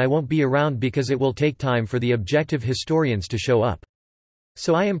made, and I won't be around because it will take time for the objective historians to show up.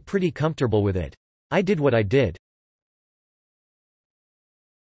 So I am pretty comfortable with it. I did what I did."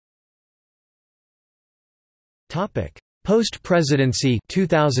 Post-presidency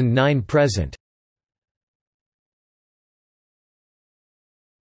 2009–present.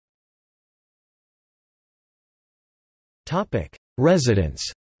 Residence.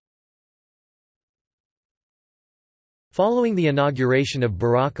 Following the inauguration of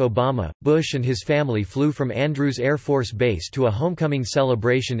Barack Obama, Bush and his family flew from Andrews Air Force Base to a homecoming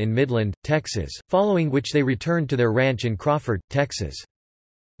celebration in Midland, Texas, following which they returned to their ranch in Crawford, Texas.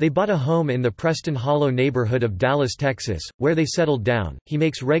 They bought a home in the Preston Hollow neighborhood of Dallas, Texas, where they settled down. He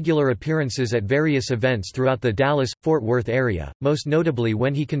makes regular appearances at various events throughout the Dallas-Fort Worth area, most notably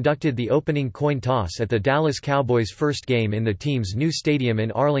when he conducted the opening coin toss at the Dallas Cowboys' first game in the team's new stadium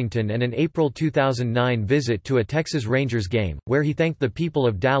in Arlington and an April 2009 visit to a Texas Rangers game, where he thanked the people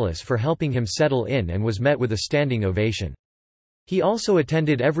of Dallas for helping him settle in and was met with a standing ovation. He also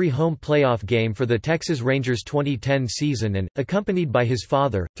attended every home playoff game for the Texas Rangers' 2010 season and, accompanied by his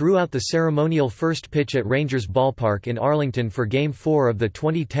father, threw out the ceremonial first pitch at Rangers Ballpark in Arlington for Game 4 of the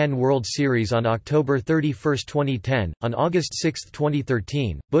 2010 World Series on October 31, 2010. On August 6,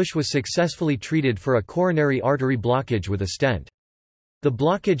 2013, Bush was successfully treated for a coronary artery blockage with a stent. The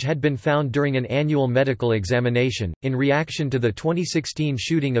blockage had been found during an annual medical examination. In reaction to the 2016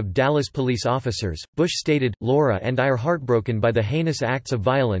 shooting of Dallas police officers, Bush stated, "Laura and I are heartbroken by the heinous acts of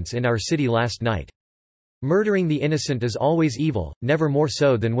violence in our city last night. Murdering the innocent is always evil, never more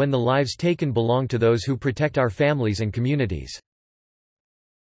so than when the lives taken belong to those who protect our families and communities."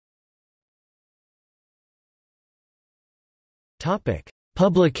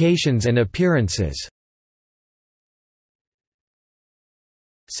 Publications and appearances.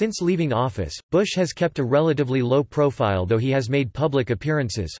 Since leaving office, Bush has kept a relatively low profile, though he has made public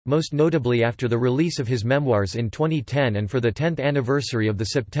appearances, most notably after the release of his memoirs in 2010 and for the 10th anniversary of the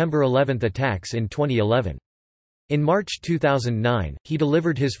September 11 attacks in 2011. In March 2009, he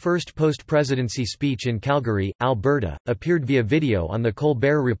delivered his first post-presidency speech in Calgary, Alberta, appeared via video on The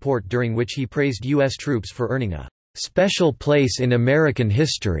Colbert Report, during which he praised U.S. troops for earning a "special place in American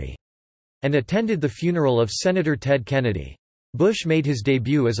history," and attended the funeral of Senator Ted Kennedy. Bush made his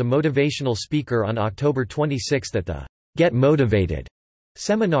debut as a motivational speaker on October 26 at the Get Motivated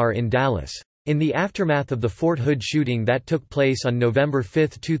seminar in Dallas. In the aftermath of the Fort Hood shooting that took place on November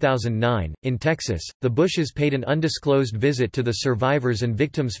 5, 2009, in Texas, the Bushes paid an undisclosed visit to the survivors' and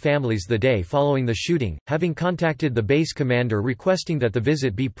victims' families the day following the shooting, having contacted the base commander requesting that the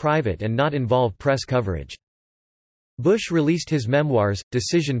visit be private and not involve press coverage. Bush released his memoirs,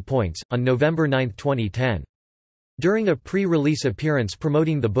 Decision Points, on November 9, 2010. During a pre-release appearance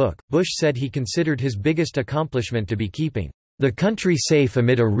promoting the book, Bush said he considered his biggest accomplishment to be keeping the country safe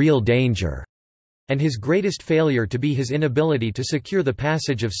amid a real danger, and his greatest failure to be his inability to secure the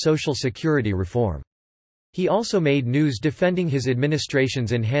passage of Social Security reform. He also made news defending his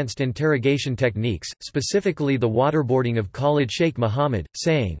administration's enhanced interrogation techniques, specifically the waterboarding of Khalid Sheikh Mohammed,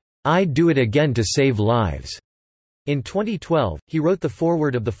 saying, "I'd do it again to save lives." In 2012, he wrote the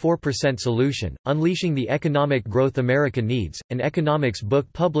foreword of the 4% Solution, Unleashing the Economic Growth America Needs, an economics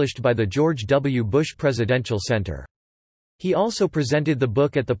book published by the George W. Bush Presidential Center. He also presented the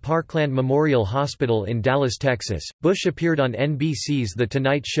book at the Parkland Memorial Hospital in Dallas, Texas. Bush appeared on NBC's The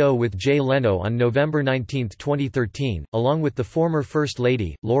Tonight Show with Jay Leno on November 19, 2013, along with the former First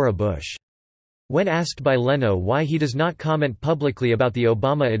Lady, Laura Bush. When asked by Leno why he does not comment publicly about the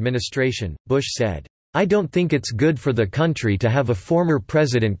Obama administration, Bush said, "I don't think it's good for the country to have a former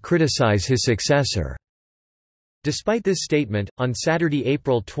president criticize his successor." Despite this statement, on Saturday,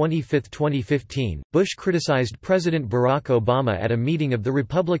 April 25, 2015, Bush criticized President Barack Obama at a meeting of the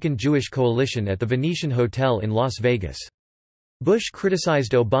Republican Jewish Coalition at the Venetian Hotel in Las Vegas. Bush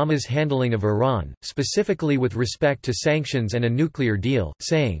criticized Obama's handling of Iran, specifically with respect to sanctions and a nuclear deal,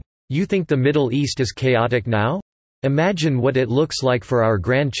 saying, "You think the Middle East is chaotic now? Imagine what it looks like for our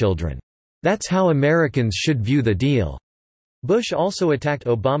grandchildren. That's how Americans should view the deal." Bush also attacked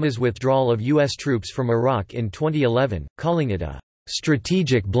Obama's withdrawal of U.S. troops from Iraq in 2011, calling it a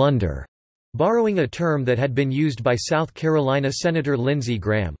strategic blunder, borrowing a term that had been used by South Carolina Senator Lindsey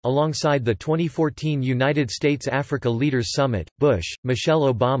Graham. Alongside the 2014 United States-Africa Leaders Summit, Bush,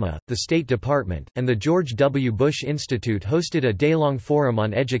 Michelle Obama, the State Department, and the George W. Bush Institute hosted a day-long forum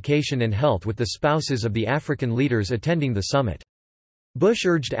on education and health with the spouses of the African leaders attending the summit. Bush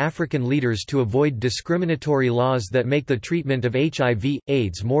urged African leaders to avoid discriminatory laws that make the treatment of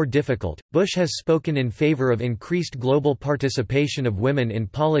HIV/AIDS more difficult. Bush has spoken in favor of increased global participation of women in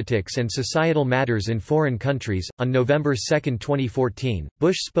politics and societal matters in foreign countries. On November 2, 2014,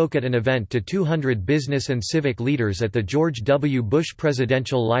 Bush spoke at an event to 200 business and civic leaders at the George W. Bush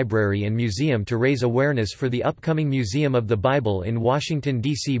Presidential Library and Museum to raise awareness for the upcoming Museum of the Bible in Washington,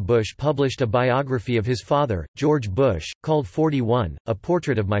 D.C. Bush published a biography of his father, George Bush, called 41. A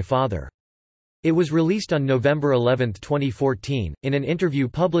Portrait of My Father. It was released on November 11, 2014. In an interview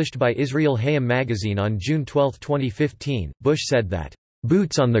published by Israel Hayom magazine on June 12, 2015, Bush said that,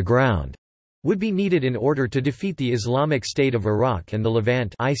 "boots on the ground" would be needed in order to defeat the Islamic State of Iraq and the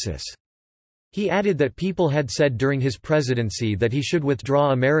Levant (ISIS). He added that people had said during his presidency that he should withdraw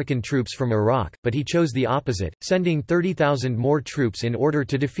American troops from Iraq, but he chose the opposite, sending 30,000 more troops in order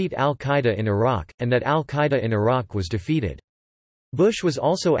to defeat al-Qaeda in Iraq, and that al-Qaeda in Iraq was defeated. Bush was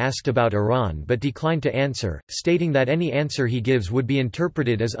also asked about Iran but declined to answer, stating that any answer he gives would be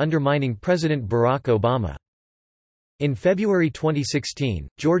interpreted as undermining President Barack Obama. In February 2016,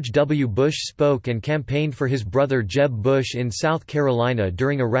 George W. Bush spoke and campaigned for his brother Jeb Bush in South Carolina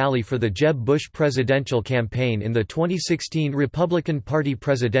during a rally for the Jeb Bush presidential campaign in the 2016 Republican Party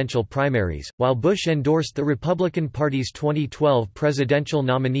presidential primaries. While Bush endorsed the Republican Party's 2012 presidential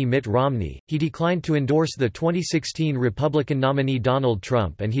nominee Mitt Romney, he declined to endorse the 2016 Republican nominee Donald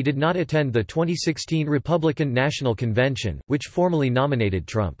Trump, and he did not attend the 2016 Republican National Convention, which formally nominated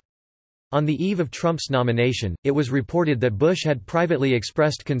Trump. On the eve of Trump's nomination, it was reported that Bush had privately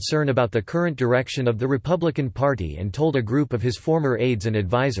expressed concern about the current direction of the Republican Party and told a group of his former aides and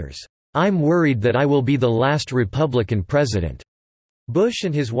advisors, "I'm worried that I will be the last Republican president." Bush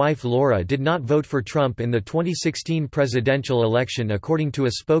and his wife Laura did not vote for Trump in the 2016 presidential election according to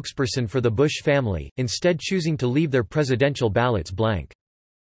a spokesperson for the Bush family, instead choosing to leave their presidential ballots blank.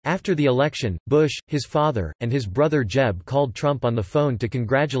 After the election, Bush, his father, and his brother Jeb called Trump on the phone to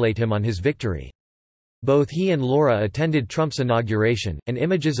congratulate him on his victory. Both he and Laura attended Trump's inauguration, and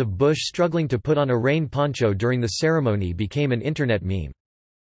images of Bush struggling to put on a rain poncho during the ceremony became an internet meme.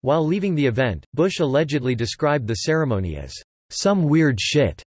 While leaving the event, Bush allegedly described the ceremony as some weird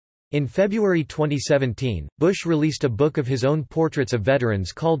shit. In February 2017, Bush released a book of his own portraits of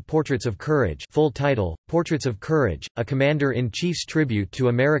veterans called Portraits of Courage, full title, Portraits of Courage, a Commander-in-Chief's Tribute to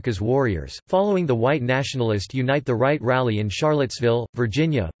America's Warriors. Following the white nationalist Unite the Right rally in Charlottesville,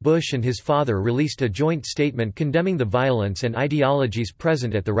 Virginia, Bush and his father released a joint statement condemning the violence and ideologies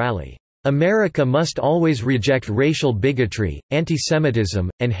present at the rally. "America must always reject racial bigotry, antisemitism,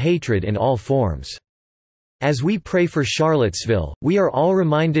 and hatred in all forms. As we pray for Charlottesville, we are all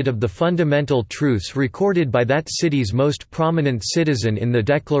reminded of the fundamental truths recorded by that city's most prominent citizen in the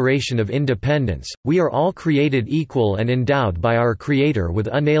Declaration of Independence: we are all created equal and endowed by our Creator with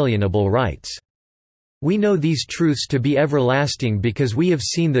unalienable rights." "We know these truths to be everlasting because we have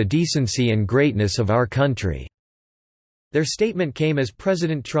seen the decency and greatness of our country." Their statement came as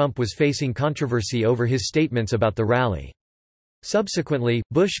President Trump was facing controversy over his statements about the rally. Subsequently,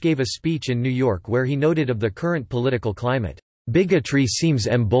 Bush gave a speech in New York where he noted of the current political climate, "Bigotry seems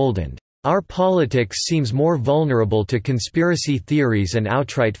emboldened. Our politics seems more vulnerable to conspiracy theories and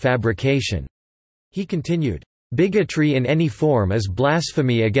outright fabrication." He continued, "Bigotry in any form is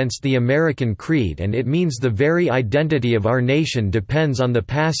blasphemy against the American creed, and it means the very identity of our nation depends on the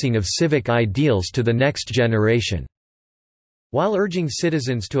passing of civic ideals to the next generation." While urging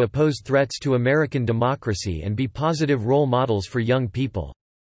citizens to oppose threats to American democracy and be positive role models for young people.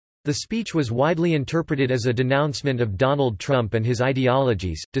 The speech was widely interpreted as a denouncement of Donald Trump and his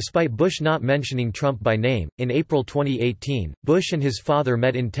ideologies, despite Bush not mentioning Trump by name. In April 2018, Bush and his father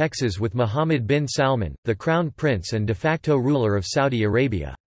met in Texas with Mohammed bin Salman, the Crown Prince and de facto ruler of Saudi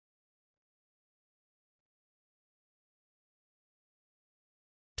Arabia.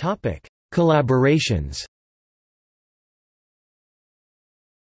 Collaborations.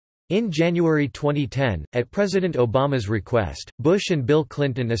 In January 2010, at President Obama's request, Bush and Bill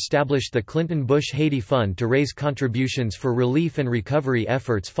Clinton established the Clinton-Bush-Haiti Fund to raise contributions for relief and recovery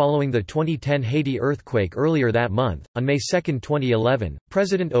efforts following the 2010 Haiti earthquake earlier that month. On May 2, 2011,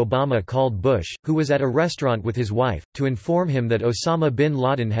 President Obama called Bush, who was at a restaurant with his wife, to inform him that Osama bin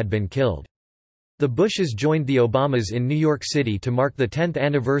Laden had been killed. The Bushes joined the Obamas in New York City to mark the 10th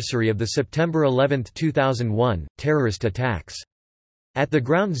anniversary of the September 11, 2001, terrorist attacks. At the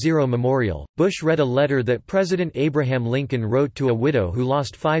Ground Zero Memorial, Bush read a letter that President Abraham Lincoln wrote to a widow who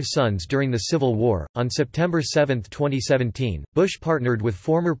lost 5 sons during the Civil War. On September 7, 2017, Bush partnered with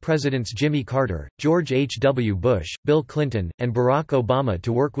former Presidents Jimmy Carter, George H. W. Bush, Bill Clinton, and Barack Obama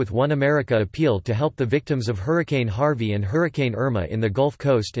to work with One America Appeal to help the victims of Hurricane Harvey and Hurricane Irma in the Gulf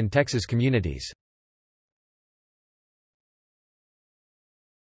Coast and Texas communities.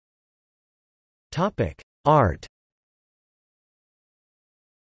 Art.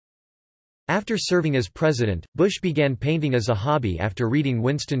 After serving as president, Bush began painting as a hobby after reading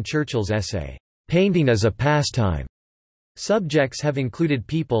Winston Churchill's essay, "Painting as a Pastime." Subjects have included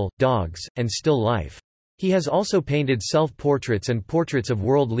people, dogs, and still life. He has also painted self-portraits and portraits of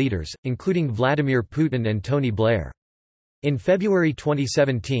world leaders, including Vladimir Putin and Tony Blair. In February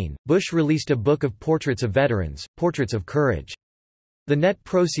 2017, Bush released a book of portraits of veterans, Portraits of Courage. The net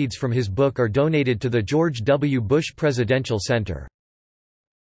proceeds from his book are donated to the George W. Bush Presidential Center.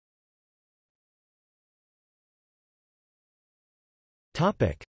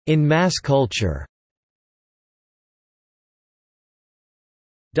 In mass culture.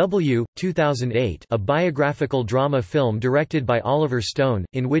 2008, a biographical drama film directed by Oliver Stone,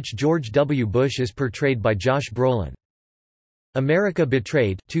 in which George W. Bush is portrayed by Josh Brolin. America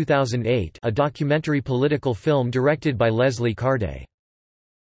Betrayed 2008, a documentary political film directed by Leslie Carday.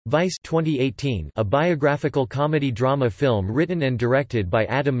 Vice 2018, a biographical comedy drama film written and directed by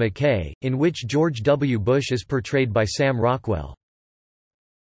Adam McKay, in which George W. Bush is portrayed by Sam Rockwell.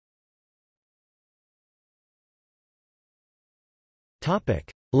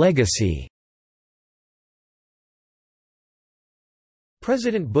 Legacy.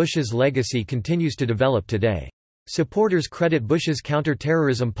 President Bush's legacy continues to develop today. Supporters credit Bush's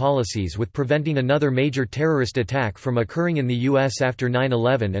counter-terrorism policies with preventing another major terrorist attack from occurring in the U.S. after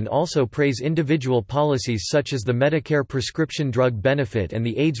 9/11 and also praise individual policies such as the Medicare prescription drug benefit and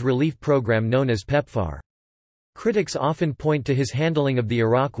the AIDS relief program known as PEPFAR. Critics often point to his handling of the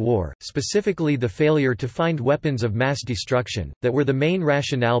Iraq War, specifically the failure to find weapons of mass destruction, that were the main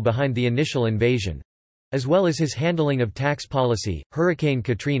rationale behind the initial invasion, as well as his handling of tax policy, Hurricane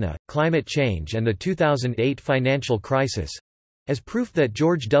Katrina, climate change and the 2008 financial crisis. As proof that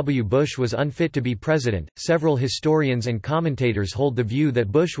George W. Bush was unfit to be president, several historians and commentators hold the view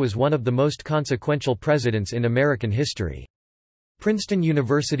that Bush was one of the most consequential presidents in American history. Princeton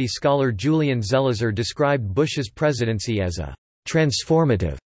University scholar Julian Zelizer described Bush's presidency as a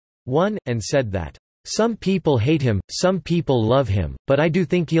transformative one, and said that, "Some people hate him, some people love him, but I do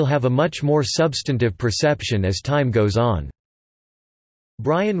think he'll have a much more substantive perception as time goes on."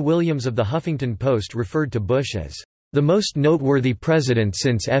 Brian Williams of the Huffington Post referred to Bush as the most noteworthy president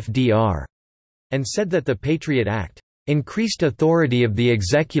since FDR, and said that the Patriot Act increased authority of the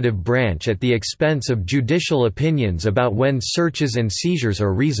executive branch at the expense of judicial opinions about when searches and seizures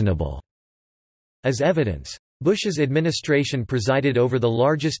are reasonable. As evidence, Bush's administration presided over the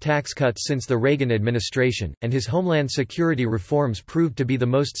largest tax cuts since the Reagan administration, and his Homeland Security reforms proved to be the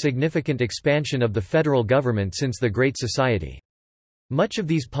most significant expansion of the federal government since the Great Society. Much of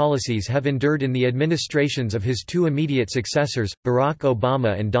these policies have endured in the administrations of his two immediate successors, Barack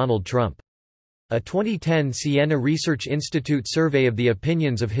Obama and Donald Trump. A 2010 Siena Research Institute survey of the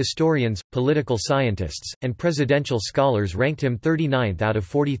opinions of historians, political scientists, and presidential scholars ranked him 39th out of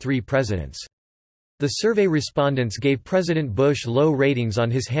 43 presidents. The survey respondents gave President Bush low ratings on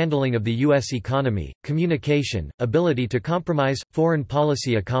his handling of the U.S. economy, communication, ability to compromise, foreign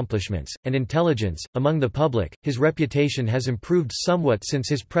policy accomplishments, and intelligence. Among the public, his reputation has improved somewhat since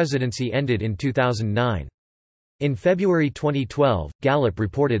his presidency ended in 2009. In February 2012, Gallup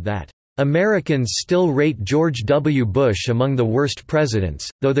reported that Americans still rate George W. Bush among the worst presidents,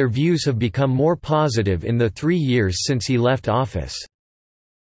 though their views have become more positive in the 3 years since he left office.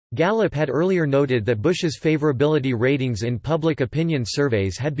 Gallup had earlier noted that Bush's favorability ratings in public opinion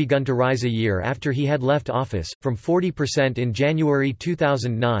surveys had begun to rise a year after he had left office, from 40% in January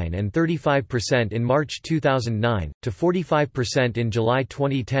 2009 and 35% in March 2009, to 45% in July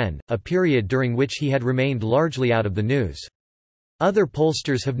 2010, a period during which he had remained largely out of the news. Other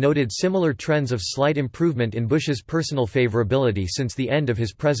pollsters have noted similar trends of slight improvement in Bush's personal favorability since the end of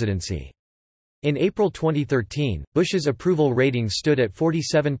his presidency. In April 2013, Bush's approval rating stood at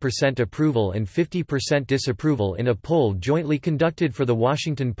 47% approval and 50% disapproval in a poll jointly conducted for The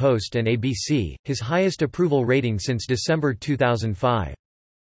Washington Post and ABC, his highest approval rating since December 2005.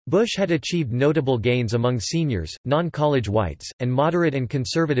 Bush had achieved notable gains among seniors, non-college whites, and moderate and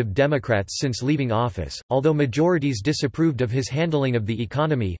conservative Democrats since leaving office, although majorities disapproved of his handling of the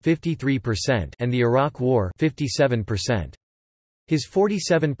economy 53% and the Iraq War 57%. His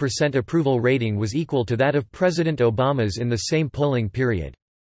 47% approval rating was equal to that of President Obama's in the same polling period.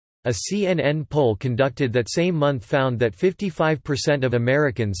 A CNN poll conducted that same month found that 55% of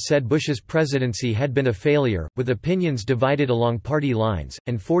Americans said Bush's presidency had been a failure, with opinions divided along party lines,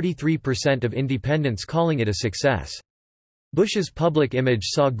 and 43% of independents calling it a success. Bush's public image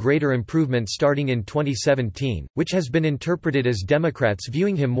saw greater improvement starting in 2017, which has been interpreted as Democrats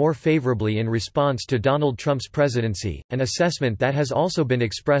viewing him more favorably in response to Donald Trump's presidency, an assessment that has also been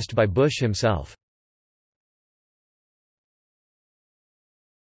expressed by Bush himself.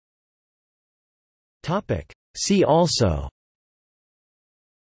 See also: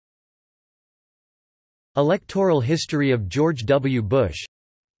 Electoral history of George W. Bush,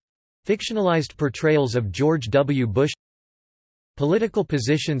 fictionalized portrayals of George W. Bush, political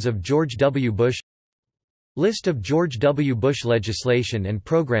positions of George W. Bush, list of George W. Bush legislation and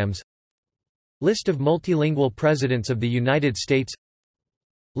programs, list of multilingual presidents of the United States,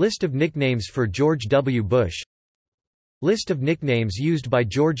 list of nicknames for George W. Bush, list of nicknames used by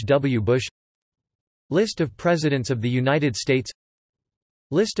George W. Bush, list of Presidents of the United States,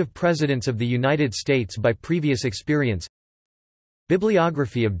 list of Presidents of the United States by previous experience,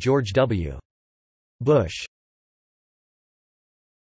 bibliography of George W. Bush.